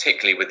 I mean,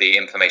 particularly with the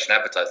information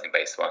advertising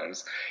based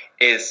ones,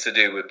 is to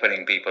do with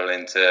putting people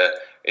into.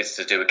 Is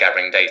to do with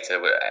gathering data,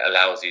 which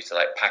allows you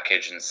to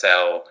package and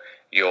sell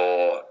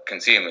your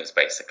consumers,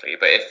 basically.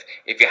 But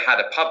if you had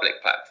a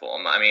public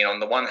platform, I mean, on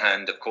the one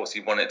hand, of course,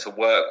 you want it to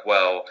work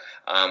well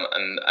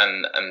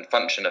and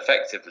function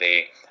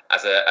effectively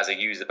as a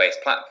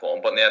user-based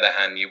platform. But on the other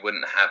hand, you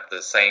wouldn't have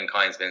the same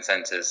kinds of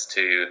incentives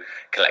to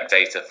collect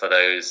data for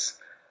those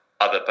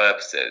other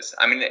purposes.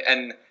 I mean,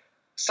 and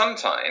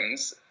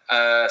sometimes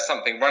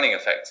something running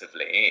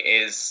effectively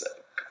is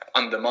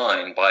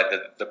undermined by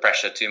the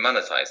pressure to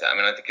monetize it. I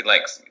mean, I think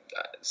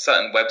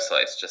certain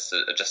websites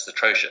are just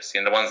atrocious.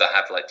 You know, the ones that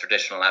have like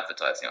traditional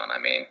advertising on, I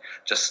mean,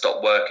 just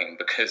stop working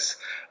because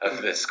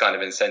of this kind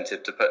of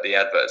incentive to put the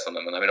adverts on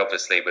them. And I mean,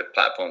 obviously, with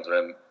platforms,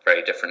 we're in a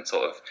very different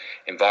sort of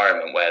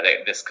environment where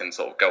this can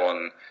sort of go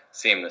on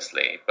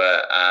seamlessly.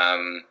 But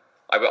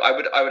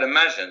I would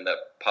imagine that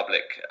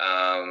public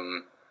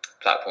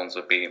platforms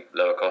would be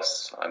lower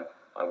cost.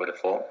 I would have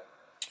thought.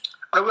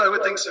 I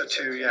would think so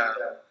too. Yeah.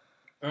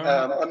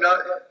 I'm not.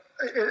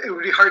 It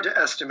would be hard to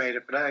estimate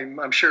it, but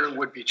I'm sure it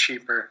would be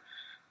cheaper.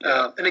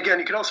 Yeah. And again,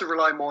 you could also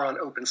rely more on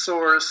open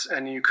source,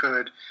 and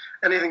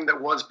anything that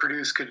was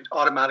produced could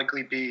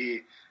automatically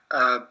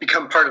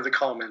become part of the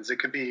commons. It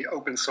could be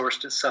open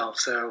sourced itself.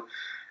 So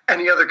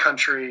any other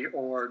country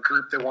or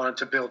group that wanted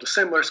to build a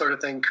similar sort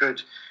of thing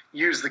could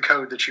use the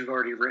code that you've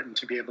already written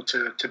to be able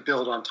to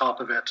build on top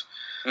of it.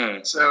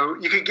 So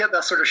you could get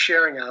that sort of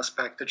sharing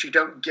aspect that you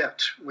don't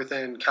get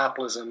within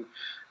capitalism.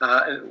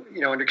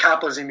 Under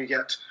capitalism, you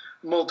get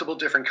multiple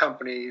different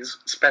companies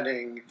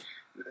spending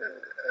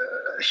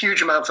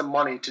huge amounts of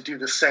money to do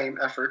the same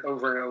effort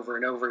over and over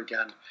and over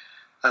again.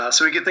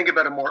 So we could think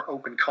about a more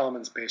open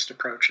commons-based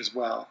approach as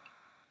well.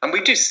 And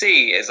we do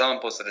see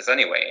examples of this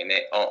anyway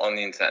on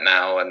the internet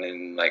now, and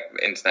in like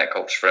internet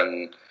culture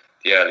from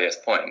the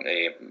earliest point.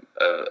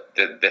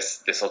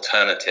 This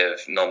alternative,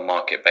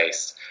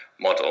 non-market-based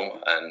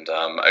model and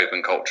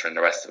open culture and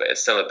the rest of it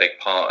is still a big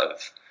part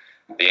of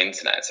the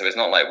internet. So it's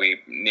not like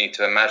we need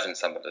to imagine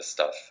some of this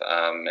stuff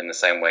in the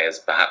same way as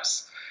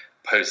perhaps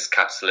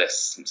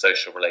post-capitalist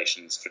social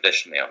relations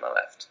traditionally on the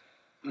left.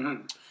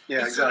 Mm-hmm.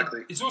 Yeah,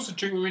 exactly. It's also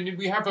true. I mean,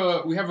 we have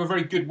a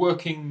very good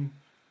working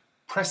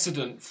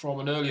precedent from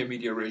an earlier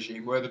media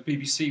regime where the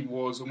BBC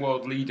was a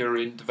world leader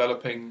in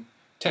developing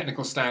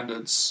technical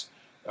standards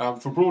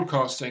for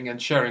broadcasting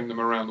and sharing them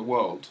around the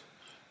world.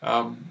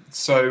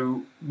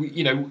 So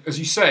we, as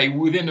you say,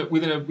 within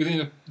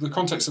the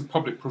context of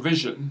public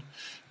provision,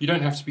 you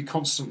don't have to be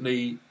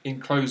constantly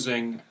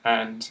enclosing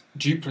and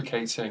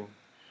duplicating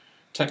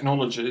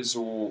technologies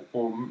or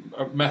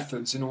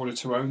methods in order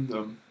to own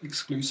them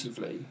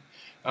exclusively,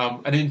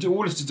 and in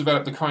order to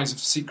develop the kinds of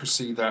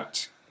secrecy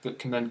that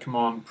can then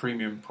command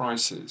premium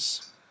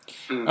prices.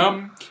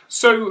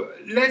 So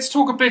let's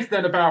talk a bit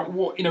then about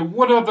what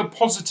are the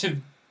positive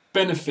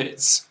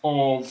benefits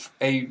of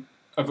a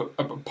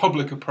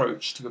public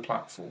approach to the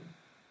platform.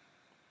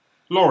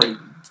 Laurie,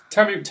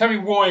 tell me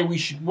why we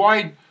should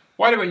why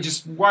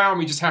aren't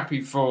we just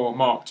happy for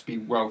Mark to be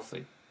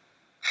wealthy?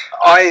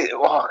 I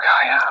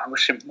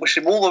wish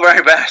him all the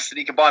very best, and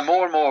he can buy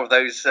more and more of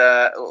those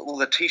all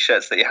the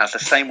T-shirts that he has, the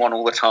same one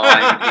all the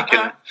time. He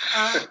can.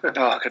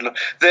 Oh, good Lord.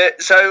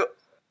 So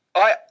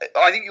I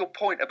think your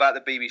point about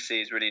the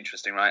BBC is really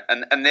interesting, right?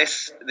 And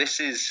this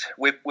is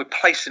we're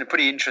placed in a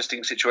pretty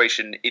interesting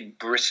situation in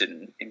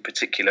Britain, in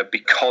particular,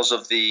 because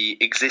of the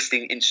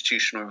existing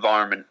institutional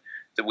environment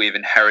that we've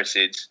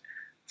inherited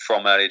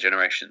from earlier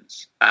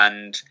generations.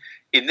 And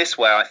in this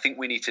way, I think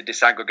we need to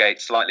disaggregate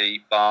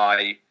slightly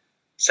by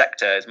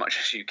sector as much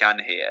as you can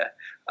here.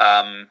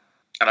 And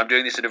I'm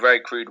doing this in a very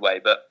crude way,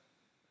 but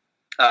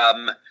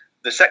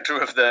the sector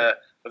of the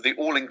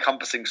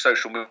all-encompassing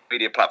social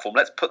media platform,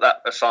 let's put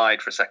that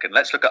aside for a second.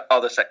 Let's look at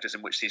other sectors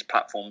in which these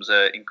platforms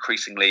are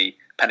increasingly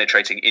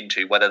penetrating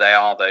into, whether they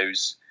are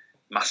those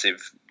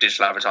massive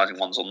digital advertising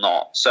ones or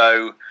not.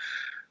 So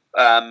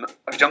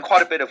I've done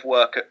quite a bit of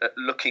work at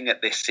looking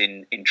at this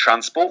in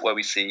transport, where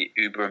we see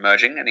Uber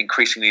emerging, and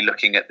increasingly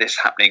looking at this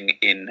happening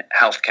in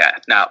healthcare.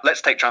 Now,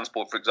 let's take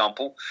transport, for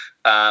example.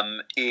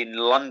 In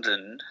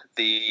London,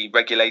 the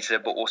regulator,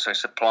 but also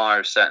supplier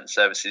of certain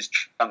services,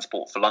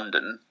 Transport for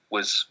London,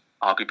 was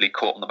arguably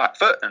caught on the back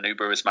foot, and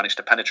Uber has managed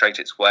to penetrate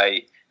its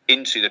way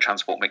into the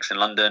transport mix in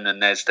London,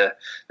 and there's the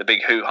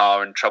big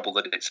hoo-ha and trouble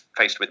that it's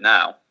faced with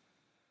now.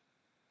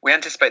 We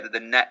anticipate that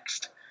the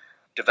next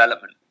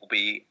development will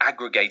be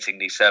aggregating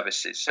these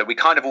services. So we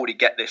kind of already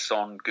get this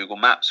on Google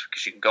Maps,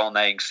 because you can go on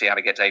there and see how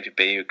to get to A to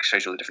B. It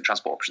shows you all the different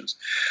transport options.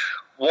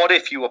 What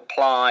if you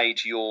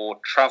applied your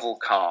travel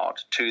card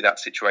to that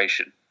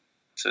situation?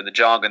 So in the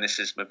jargon, this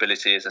is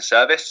mobility as a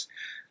service,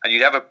 and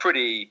you'd have a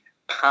pretty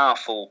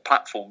powerful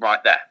platform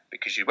right there,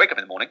 because you'd wake up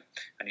in the morning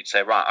and you'd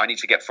say, right, I need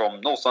to get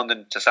from North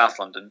London to South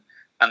London,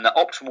 and the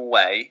optimal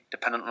way,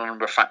 dependent on a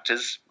number of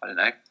factors, I don't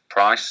know,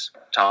 price,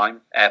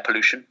 time, air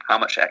pollution, how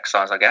much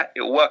exercise I get,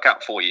 it will work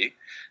out for you.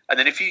 And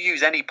then if you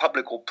use any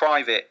public or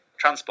private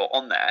transport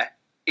on there,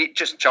 it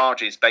just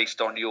charges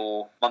based on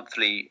your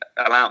monthly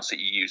allowance that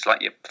you use,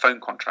 like your phone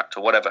contract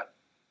or whatever.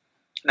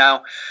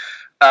 Now,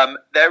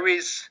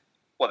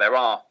 there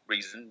are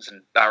reasons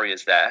and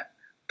barriers there,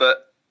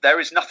 but there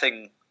is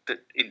nothing that,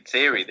 in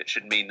theory, that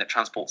should mean that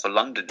Transport for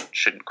London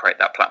shouldn't create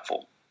that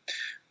platform.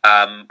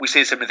 We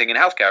see a similar thing in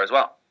healthcare as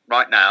well.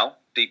 Right now,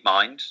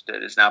 DeepMind,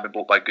 that has now been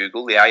bought by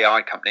Google, the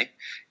AI company,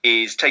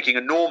 is taking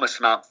enormous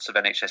amounts of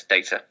NHS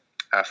data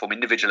from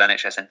individual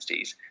NHS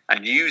entities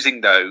and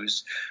using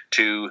those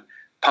to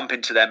pump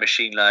into their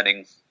machine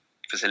learning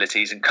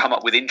facilities and come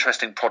up with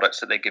interesting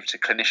products that they give to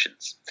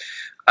clinicians.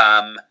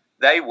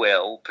 They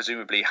will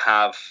presumably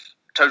have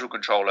total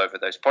control over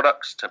those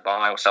products to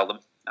buy or sell them,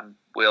 and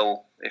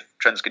will, if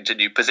trends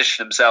continue,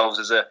 position themselves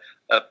as a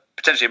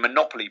potentially a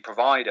monopoly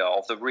provider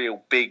of the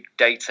real big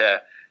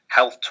data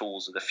health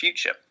tools of the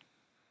future.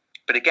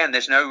 But again,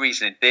 there's no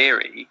reason in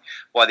theory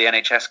why the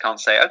NHS can't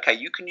say, okay,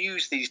 you can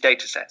use these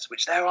data sets,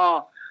 which there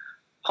are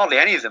hardly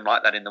any of them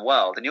like that in the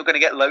world, and you're going to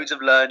get loads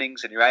of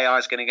learnings and your AI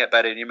is going to get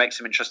better and you make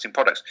some interesting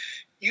products.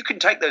 You can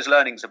take those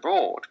learnings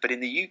abroad, but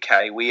in the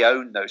UK, we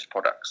own those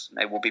products and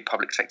they will be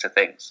public sector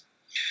things.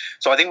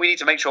 So I think we need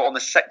to make sure on the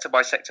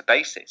sector-by-sector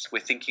basis, we're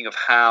thinking of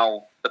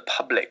how the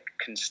public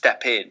can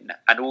step in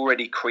and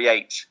already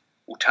create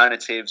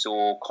alternatives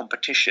or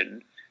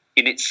competition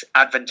in its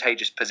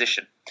advantageous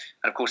position.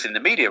 And of course, in the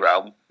media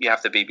realm, you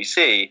have the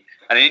BBC.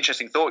 And an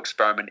interesting thought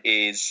experiment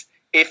is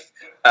if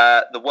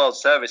the World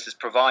Service has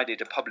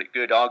provided a public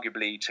good,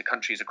 arguably, to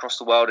countries across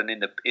the world and in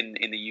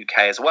the UK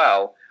as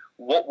well,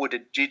 what would a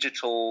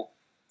digital,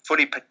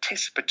 fully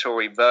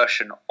participatory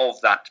version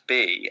of that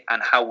be,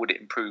 and how would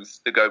it improve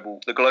the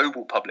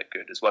global public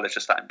good as well as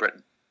just that in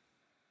Britain?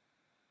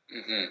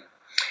 Mm-hmm.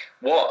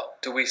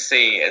 What do we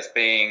see as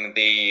being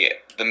the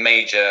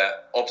major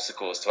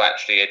obstacles to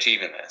actually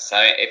achieving this?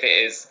 I mean, if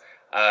it is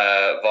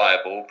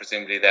viable,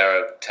 presumably there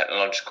are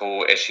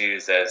technological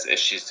issues. There's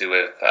issues to do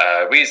with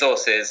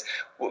resources.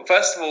 Well,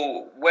 first of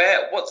all,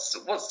 what's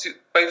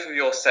both of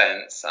your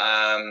sense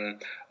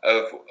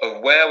of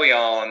where we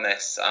are on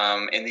this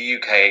in the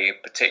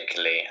UK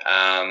particularly?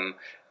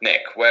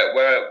 Nick,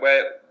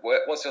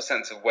 what's your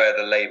sense of where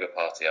the Labour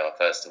Party are?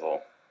 First of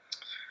all.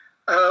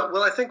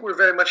 Well, I think we're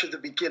very much at the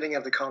beginning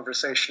of the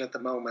conversation at the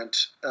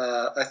moment.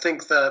 I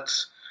think that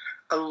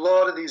a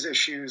lot of these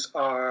issues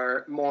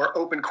are more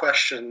open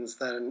questions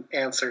than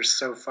answers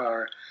so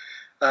far.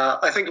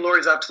 I think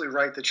Laurie's absolutely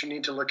right that you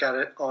need to look at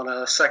it on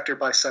a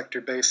sector-by-sector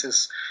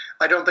basis.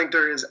 I don't think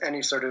there is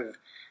any sort of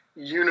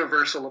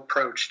universal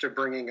approach to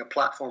bringing a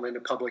platform into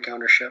public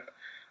ownership,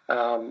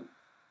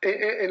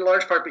 in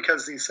large part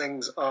because these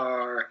things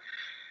are...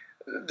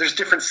 There's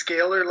different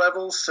scalar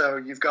levels, so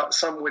you've got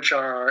some which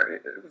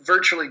are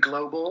virtually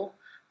global.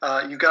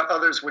 You've got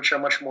others which are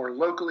much more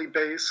locally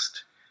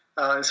based.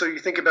 So you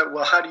think about,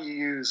 well, how do you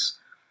use,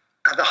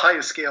 at the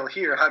highest scale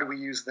here, how do we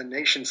use the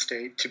nation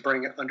state to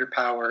bring under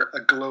power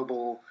a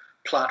global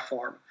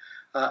platform?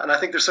 And I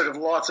think there's sort of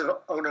lots of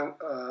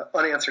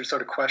unanswered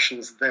sort of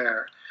questions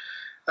there.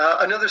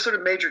 Another sort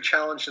of major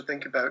challenge to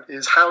think about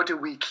is how do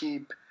we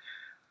keep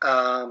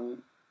our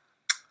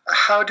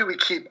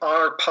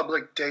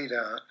public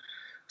data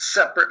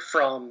separate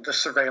from the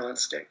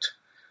surveillance state?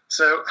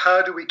 So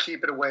how do we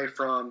keep it away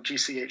from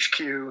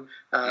GCHQ,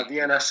 the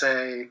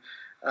NSA?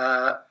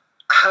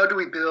 How do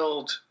we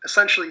build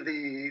essentially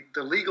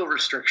the legal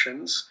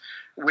restrictions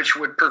which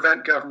would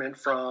prevent government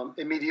from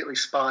immediately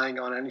spying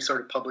on any sort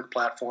of public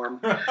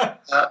platform,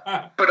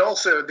 but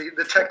also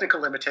the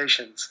technical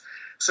limitations?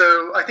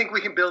 So I think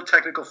we can build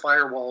technical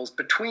firewalls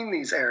between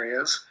these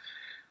areas,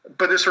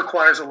 but this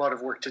requires a lot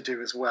of work to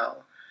do as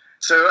well.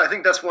 So I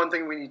think that's one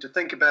thing we need to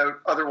think about.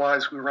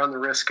 Otherwise, we run the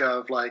risk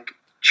of like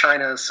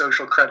China's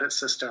social credit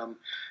system,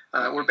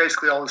 where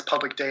basically all this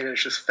public data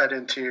is just fed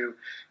into,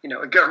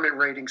 a government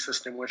rating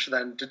system, which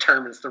then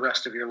determines the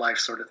rest of your life,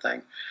 sort of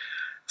thing.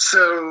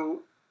 So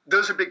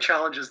those are big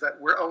challenges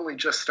that we're only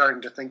just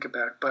starting to think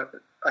about. But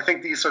I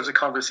think these sorts of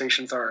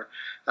conversations are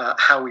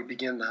how we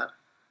begin that.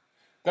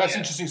 That's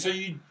interesting. So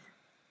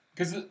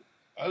because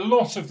a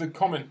lot of the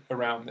comment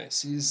around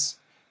this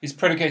is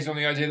predicated on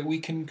the idea that we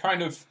can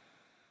kind of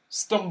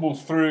stumble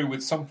through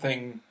with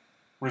something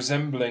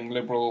resembling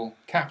liberal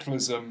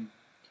capitalism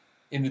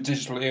in the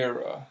digital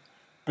era,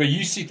 but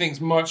you see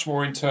things much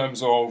more in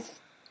terms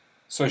of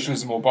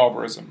socialism or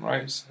barbarism,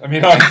 right? I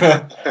mean,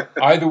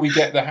 either we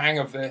get the hang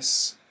of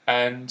this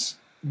and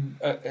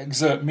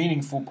exert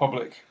meaningful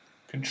public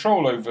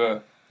control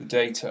over the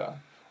data,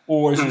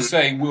 or as you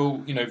say,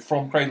 we'll,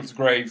 from cradle to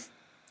grave,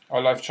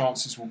 our life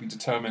chances will be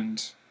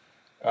determined,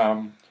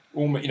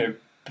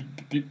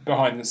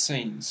 behind the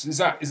scenes. Is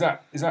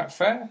that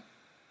fair?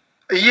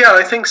 Yeah,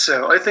 I think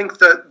so. I think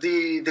that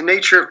the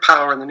nature of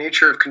power and the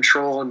nature of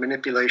control and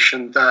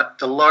manipulation that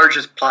the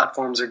largest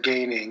platforms are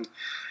gaining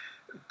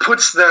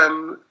puts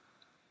them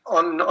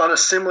on a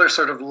similar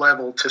sort of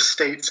level to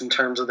states in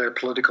terms of their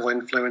political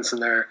influence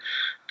and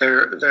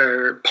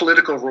their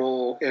political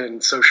role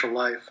in social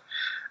life.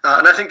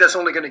 And I think that's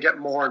only going to get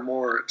more and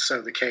more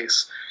so the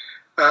case.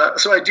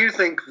 So I do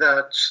think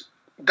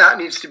that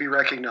needs to be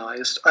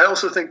recognized. I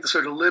also think the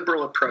sort of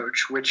liberal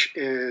approach, which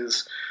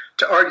is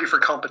to argue for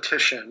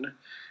competition,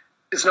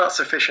 is not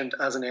sufficient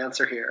as an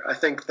answer here. I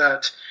think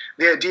that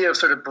the idea of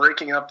sort of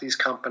breaking up these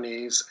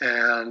companies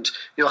and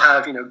you'll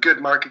have, good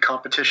market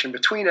competition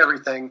between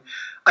everything,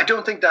 I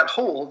don't think that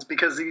holds,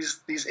 because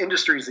these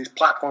industries, these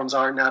platforms,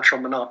 are natural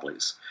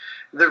monopolies.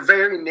 The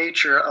very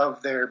nature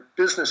of their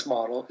business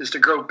model is to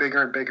grow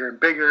bigger and bigger and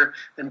bigger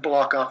and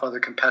block off other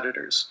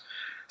competitors.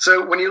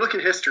 So when you look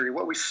at history,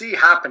 what we see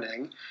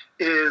happening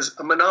is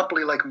a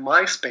monopoly like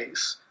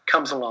MySpace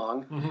comes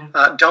along,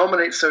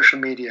 dominates social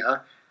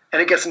media,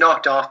 and it gets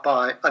knocked off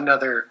by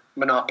another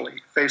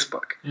monopoly,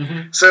 Facebook.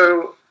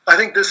 So I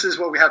think this is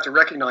what we have to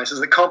recognize, is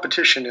that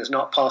competition is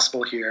not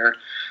possible here.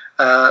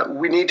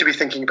 We need to be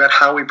thinking about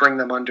how we bring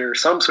them under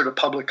some sort of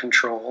public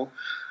control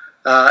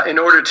in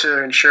order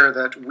to ensure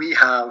that we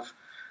have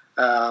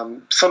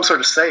some sort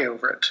of say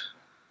over it.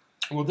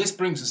 Well, this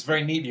brings us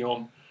very neatly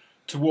on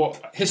to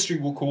what history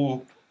will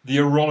call the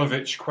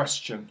Aronovich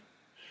question.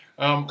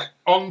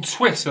 On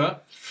Twitter,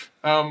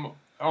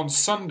 on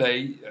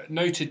Sunday,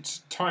 noted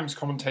Times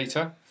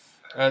commentator,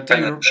 a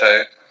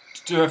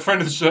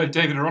friend of the show,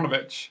 David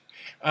Aronovich.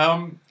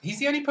 He's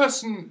the only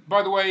person,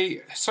 by the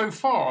way, so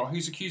far,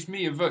 who's accused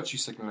me of virtue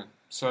signalling.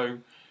 So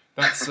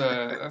that's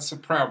a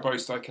proud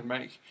boast I can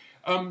make.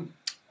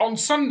 On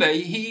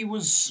Sunday, he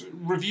was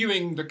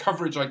reviewing the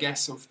coverage, I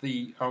guess, of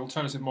the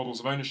Alternative Models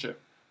of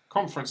Ownership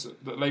conference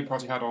that Labour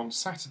Party had on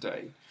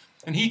Saturday,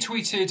 and he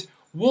tweeted,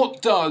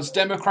 "What does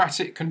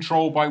democratic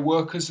control by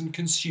workers and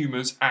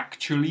consumers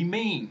actually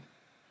mean?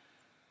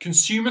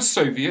 Consumer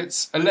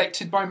Soviets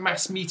elected by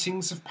mass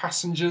meetings of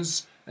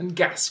passengers and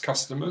gas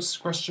customers?" ?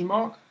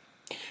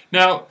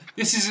 Now,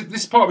 this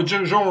is part of a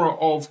genre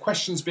of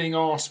questions being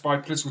asked by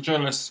political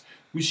journalists,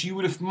 which you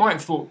might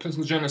have thought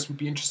political journalists would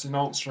be interested in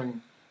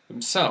answering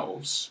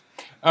themselves.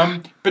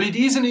 But it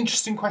is an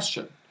interesting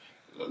question.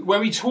 When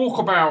we talk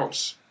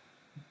about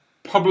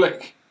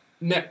public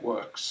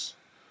networks,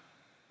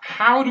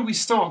 how do we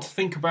start to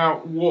think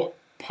about what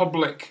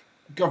public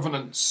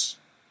governance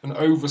and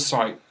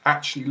oversight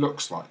actually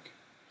looks like?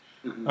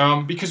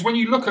 Because when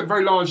you look at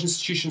very large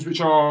institutions which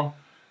are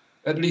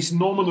at least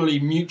nominally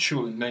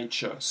mutual in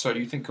nature, so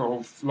you think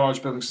of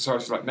large building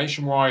societies like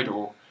Nationwide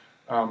or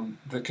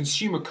the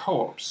consumer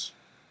co-ops,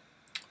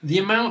 the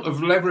amount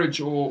of leverage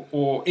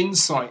or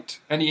insight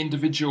any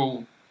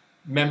individual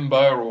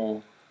member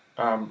or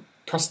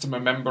customer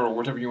member or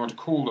whatever you want to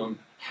call them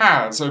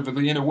has over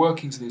the inner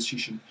workings of the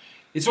institution,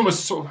 it's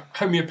almost sort of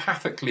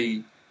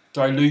homeopathically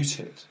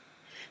diluted.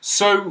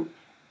 So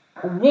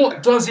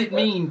what does it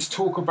mean to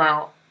talk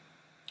about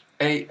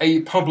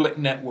a public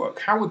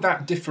network? How would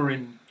that differ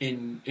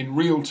in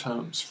real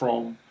terms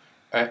from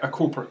a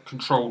corporate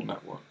controlled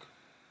network?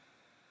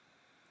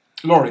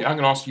 Laurie, I'm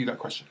going to ask you that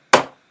question.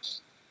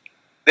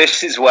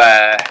 This is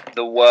where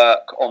the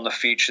work on the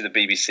future of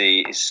the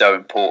BBC is so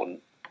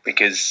important,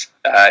 because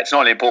it's not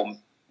only important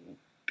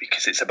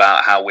because it's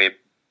about how we're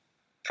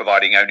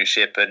providing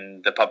ownership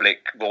and the public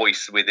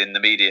voice within the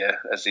media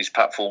as these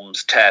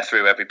platforms tear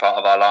through every part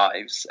of our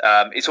lives.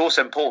 It's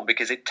also important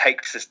because it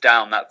takes us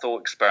down that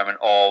thought experiment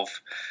of,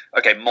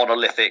 okay,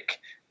 monolithic,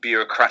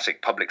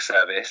 bureaucratic public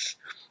service.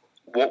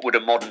 What would a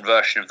modern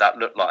version of that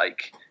look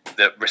like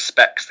that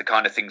respects the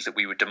kind of things that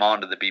we would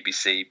demand of the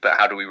BBC, but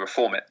how do we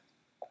reform it?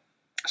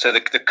 So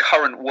the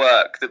current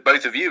work that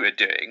both of you are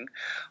doing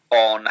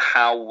on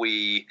how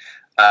we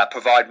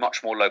provide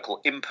much more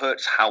local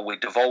input, how we're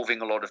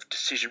devolving a lot of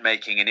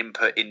decision-making and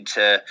input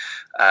into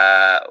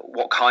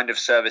what kind of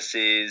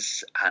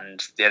services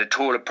and the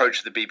editorial approach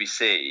of the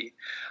BBC,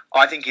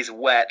 I think is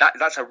where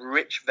that's a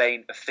rich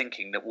vein of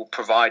thinking that will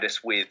provide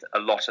us with a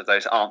lot of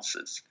those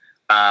answers.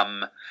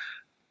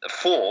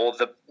 For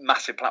the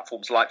massive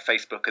platforms like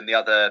Facebook and the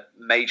other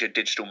major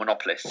digital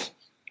monopolists.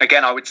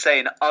 Again, I would say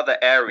in other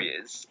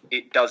areas,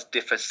 it does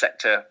differ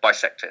sector by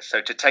sector. So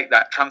to take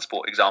that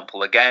transport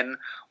example again,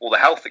 or the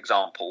health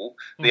example,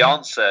 the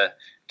answer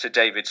to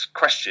David's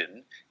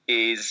question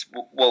is,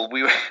 well,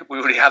 we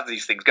already have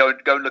these things. Go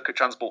and look at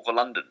Transport for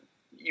London.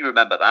 You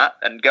remember that.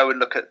 And go and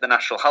look at the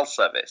National Health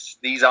Service.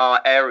 These are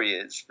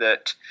areas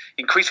that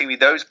increasingly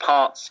those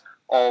parts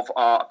of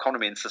our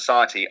economy and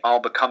society are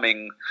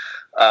becoming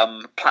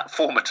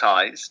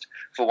platformatized,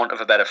 for want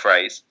of a better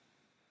phrase.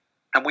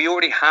 And we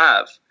already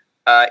have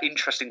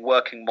interesting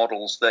working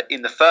models that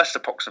in the first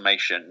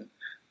approximation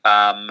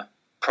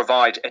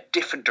provide a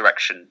different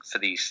direction for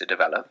these to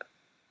develop.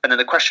 And then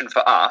the question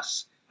for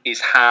us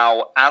is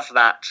how, as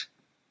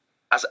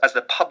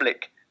the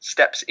public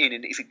steps in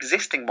its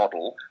existing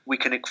model, we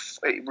can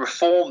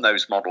reform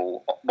those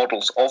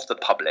models of the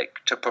public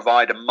to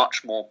provide a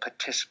much more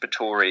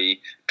participatory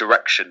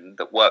direction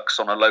that works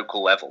on a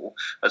local level,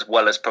 as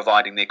well as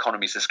providing the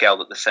economies of scale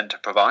that the centre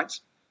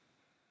provides.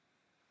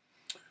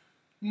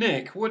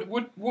 Nick, how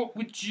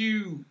would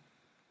you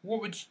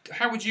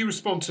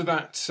respond to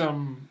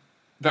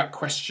that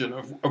question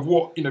of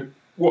what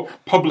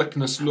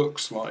publicness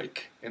looks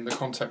like in the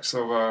context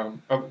of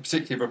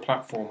particularly of a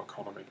platform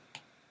economy?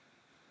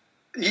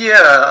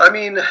 Yeah, I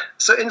mean,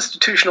 so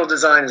institutional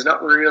design is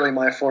not really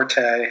my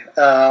forte.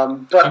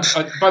 But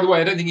by the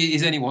way, I don't think it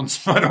is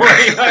anyone's. By the way,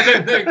 I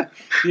don't think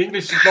the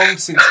English has long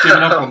since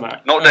given up on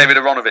that. Not David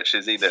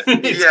Aronovich's either.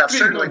 Yeah,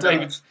 certainly not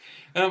David's.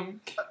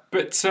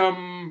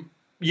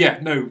 Yeah,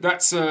 no,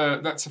 that's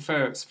a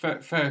fair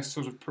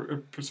sort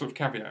of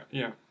caveat.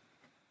 Yeah.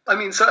 I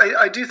mean, so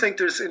I do think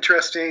there's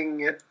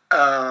interesting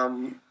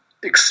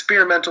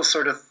experimental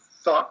sort of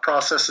thought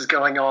processes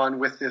going on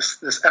with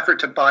this effort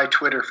to buy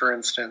Twitter, for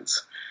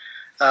instance.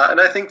 And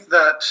I think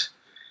that,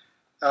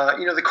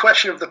 the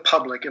question of the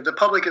public, if the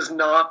public is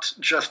not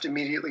just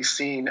immediately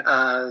seen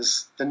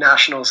as the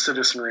national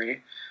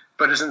citizenry,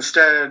 but is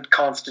instead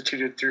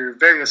constituted through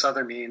various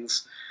other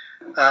means,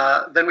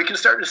 then we can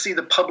start to see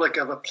the public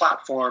of a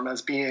platform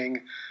as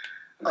being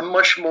a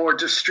much more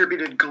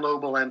distributed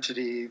global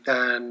entity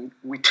than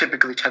we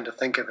typically tend to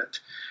think of it.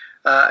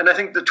 And I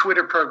think the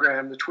Twitter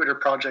program, the Twitter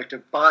project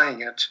of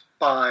buying it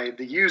by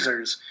the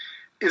users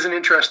is an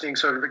interesting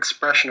sort of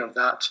expression of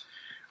that,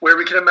 where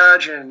we can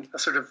imagine a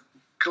sort of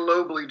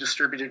globally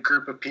distributed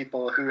group of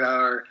people who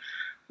are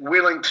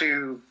willing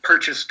to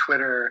purchase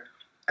Twitter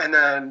and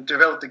then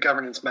develop the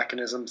governance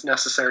mechanisms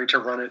necessary to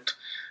run it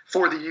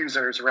for the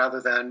users rather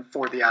than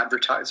for the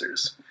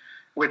advertisers.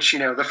 Which,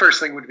 the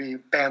first thing would be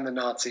ban the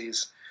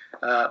Nazis.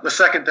 The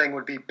second thing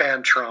would be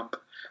ban Trump,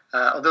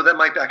 although that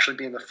might actually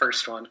be in the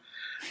first one.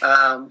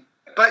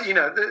 But,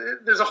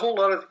 there's a whole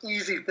lot of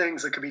easy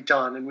things that could be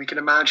done, and we can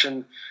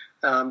imagine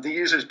the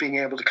users being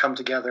able to come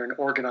together and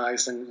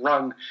organize and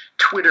run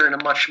Twitter in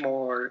a much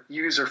more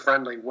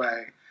user-friendly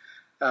way.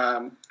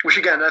 Which,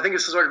 again, I think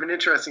is sort of an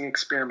interesting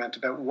experiment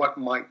about what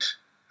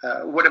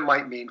it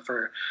might mean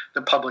for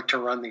the public to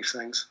run these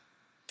things.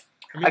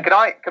 Can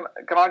I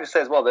just say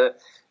as well that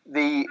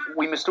we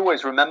must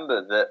always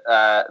remember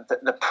that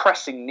the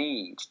pressing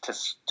need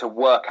to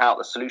work out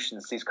the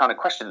solutions to these kind of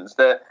questions.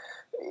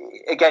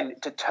 Again,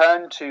 to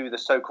turn to the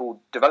so-called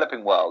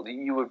developing world,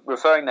 you were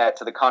referring there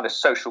to the kind of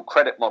social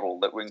credit model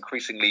that we're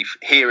increasingly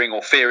hearing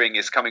or fearing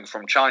is coming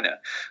from China.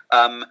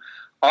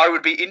 I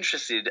would be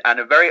interested and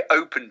are very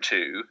open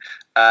to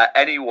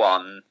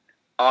anyone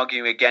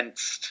arguing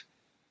against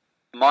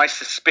my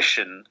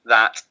suspicion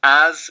that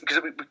because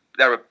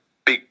there are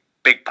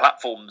big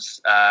platforms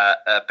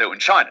built in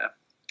China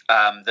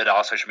that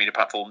are social media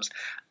platforms,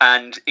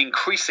 and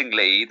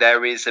increasingly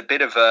there is a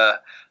bit of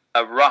a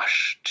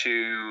rush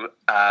to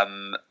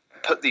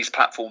put these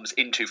platforms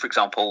into, for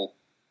example,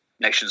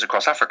 nations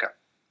across Africa.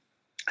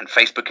 And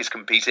Facebook is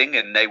competing,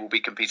 and they will be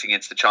competing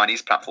against the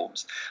Chinese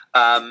platforms.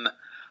 I'm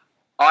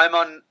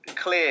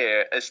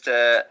unclear as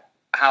to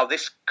how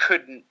this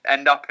could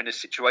end up in a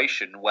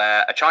situation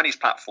where a Chinese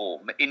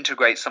platform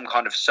integrates some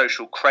kind of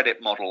social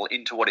credit model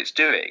into what it's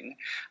doing,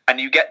 and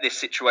you get this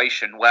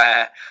situation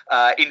where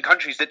in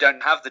countries that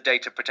don't have the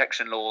data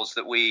protection laws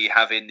that we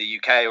have in the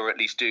UK, or at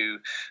least do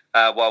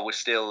while we're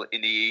still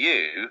in the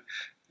EU,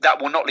 that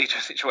will not lead to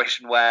a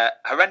situation where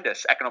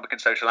horrendous economic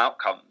and social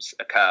outcomes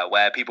occur,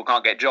 where people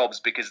can't get jobs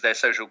because their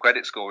social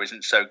credit score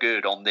isn't so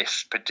good on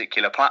this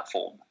particular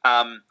platform.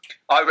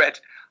 I read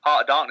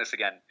Heart of Darkness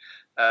again,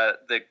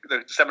 the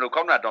seminal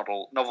Conrad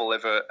novel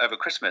over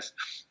Christmas,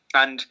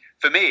 and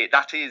for me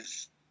that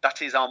is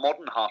our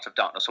modern Heart of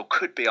Darkness, or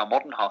could be our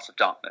modern Heart of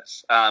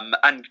Darkness,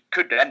 and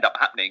could end up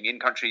happening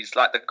in countries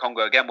like the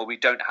Congo again, where we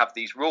don't have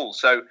these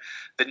rules. So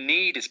the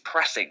need is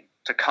pressing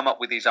to come up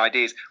with these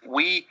ideas.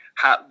 We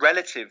have,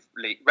 relative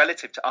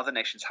to other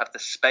nations, have the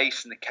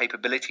space and the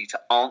capability to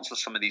answer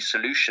some of these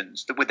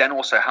solutions that would then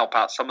also help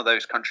out some of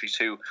those countries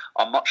who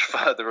are much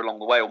further along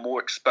the way or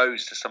more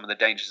exposed to some of the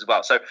dangers as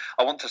well. So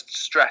I want to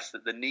stress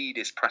that the need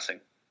is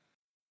pressing.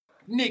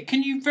 Nick,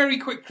 can you very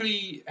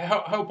quickly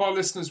help our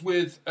listeners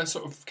with a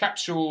sort of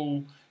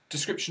capsule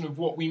description of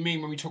what we mean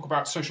when we talk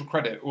about social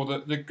credit, or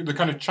the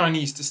kind of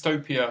Chinese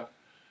dystopia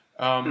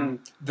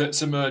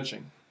that's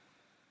emerging?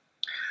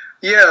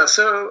 Yeah,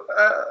 so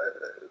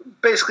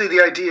basically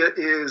the idea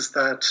is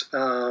that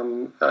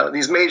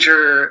these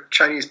major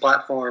Chinese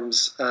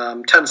platforms,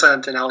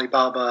 Tencent and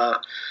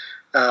Alibaba,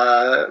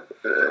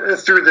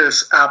 through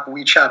this app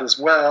WeChat as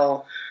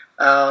well,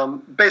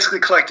 basically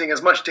collecting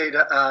as much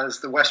data as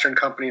the Western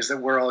companies that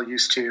we're all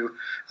used to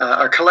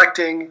are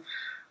collecting.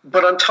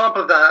 But on top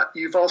of that,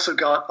 you've also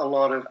got a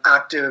lot of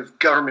active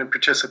government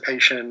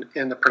participation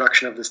in the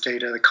production of this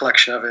data, the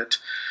collection of it.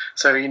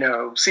 So,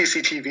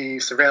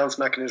 CCTV, surveillance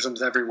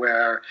mechanisms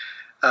everywhere,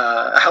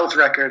 health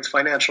records,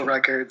 financial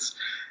records,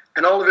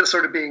 and all of it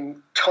sort of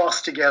being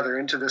tossed together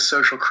into this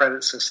social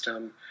credit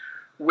system,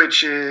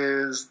 which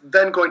is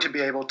then going to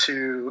be able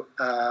to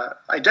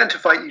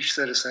identify each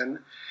citizen,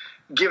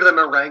 give them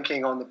a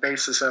ranking on the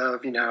basis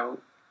of,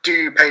 do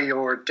you pay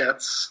your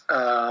debts?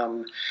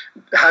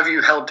 Have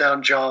you held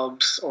down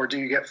jobs, or do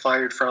you get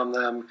fired from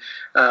them?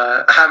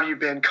 Have you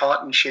been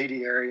caught in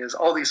shady areas?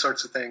 All these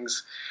sorts of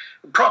things.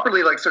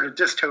 Properly, like sort of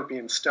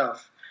dystopian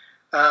stuff.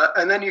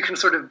 And then you can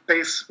sort of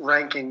base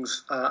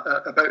rankings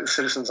about the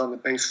citizens on the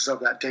basis of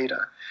that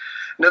data.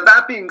 Now,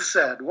 that being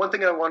said, one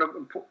thing I want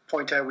to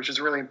point out, which is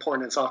really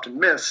important and it's often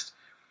missed,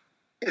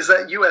 is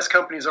that U.S.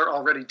 companies are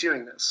already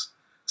doing this.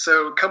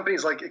 So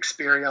companies like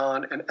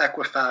Experian and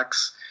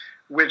Equifax,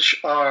 which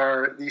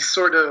are the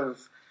sort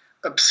of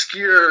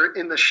obscure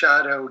in the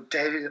shadow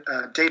data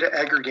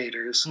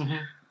aggregators,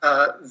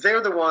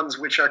 they're the ones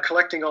which are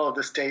collecting all of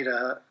this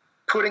data,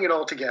 putting it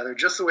all together,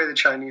 just the way the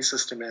Chinese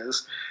system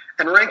is,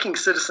 and ranking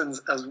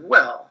citizens as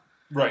well.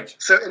 Right.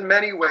 So in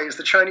many ways,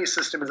 the Chinese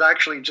system is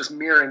actually just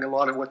mirroring a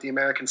lot of what the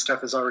American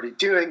stuff is already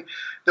doing.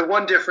 The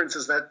one difference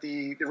is that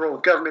the role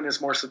of government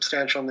is more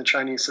substantial in the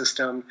Chinese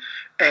system,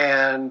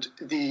 and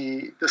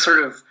the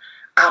sort of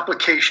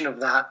application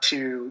of that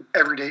to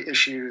everyday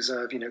issues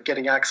of,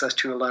 getting access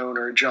to a loan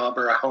or a job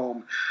or a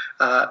home,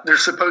 they're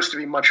supposed to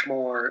be much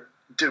more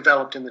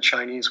developed in the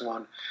Chinese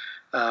one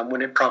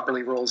when it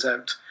properly rolls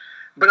out.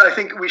 But I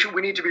think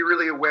we need to be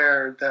really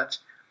aware that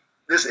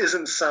this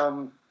isn't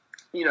some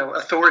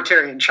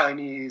authoritarian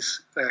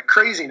Chinese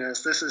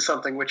craziness. This is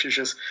something which is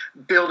just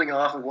building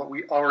off of what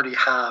we already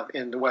have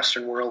in the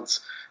Western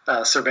world's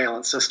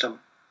surveillance system.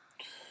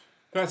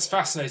 That's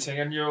fascinating,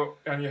 and you're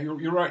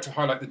right to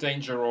highlight the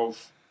danger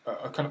of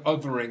a kind of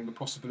othering the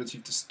possibility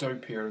of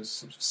dystopia as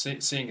sort of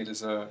seeing it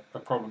as a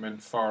problem in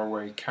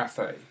faraway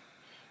Cathay.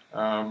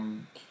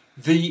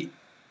 The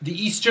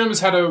East Germans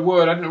had a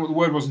word, I don't know what the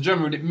word was in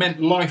German, but it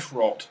meant life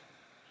rot.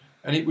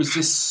 And it was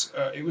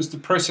it was the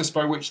process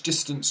by which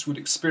dissidents would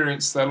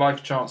experience their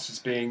life chances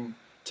being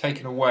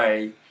taken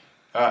away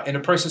in a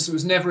process that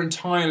was never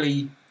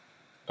entirely,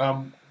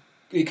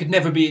 it could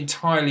never be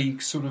entirely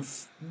sort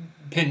of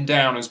pinned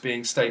down as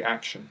being state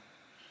action.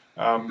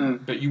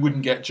 But you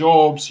wouldn't get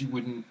jobs, you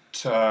wouldn't,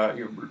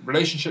 your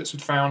relationships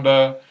would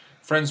founder,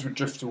 friends would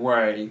drift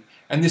away,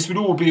 and this would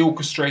all be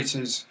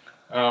orchestrated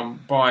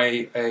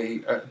by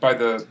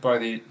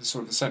the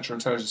sort of the Central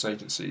Intelligence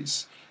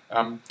Agencies.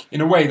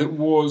 In a way that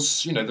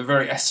was, the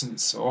very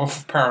essence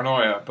of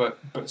paranoia, but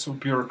sort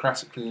of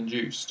bureaucratically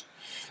induced.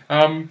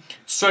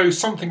 So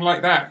something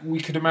like that we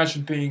could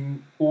imagine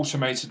being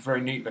automated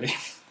very neatly.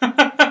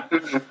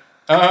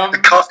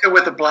 Kafka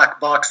with a black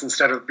box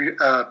instead of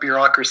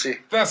bureaucracy.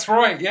 That's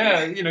right.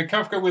 Yeah,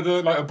 Kafka with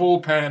a ball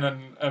pen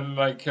and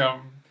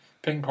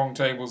ping pong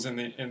tables in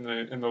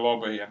the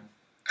lobby and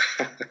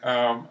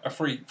a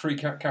free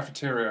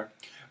cafeteria.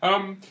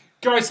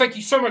 Guys, thank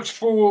you so much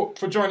for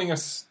joining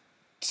us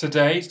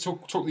today to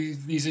talk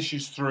these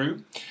issues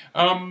through.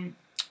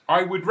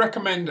 I would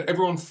recommend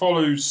everyone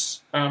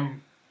follows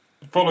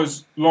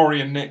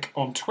Laurie and Nick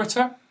on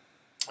Twitter,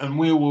 and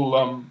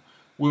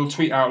we'll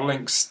tweet out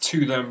links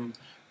to them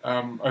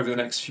over the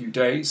next few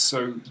days.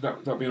 So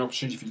that'll be an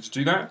opportunity for you to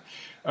do that.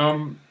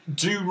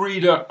 Do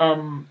read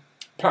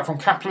Platform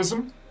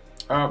Capitalism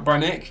by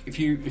Nick if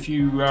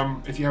you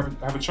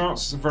have a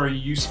chance. It's a very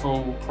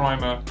useful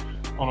primer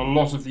on a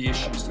lot of the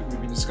issues that we've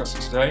been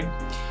discussing today.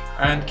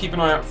 And keep an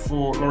eye out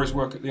for Laurie's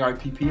work at the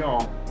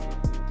IPPR.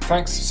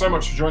 Thanks so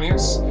much for joining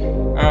us.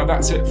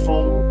 That's it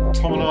from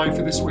Tom and I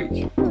for this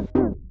week.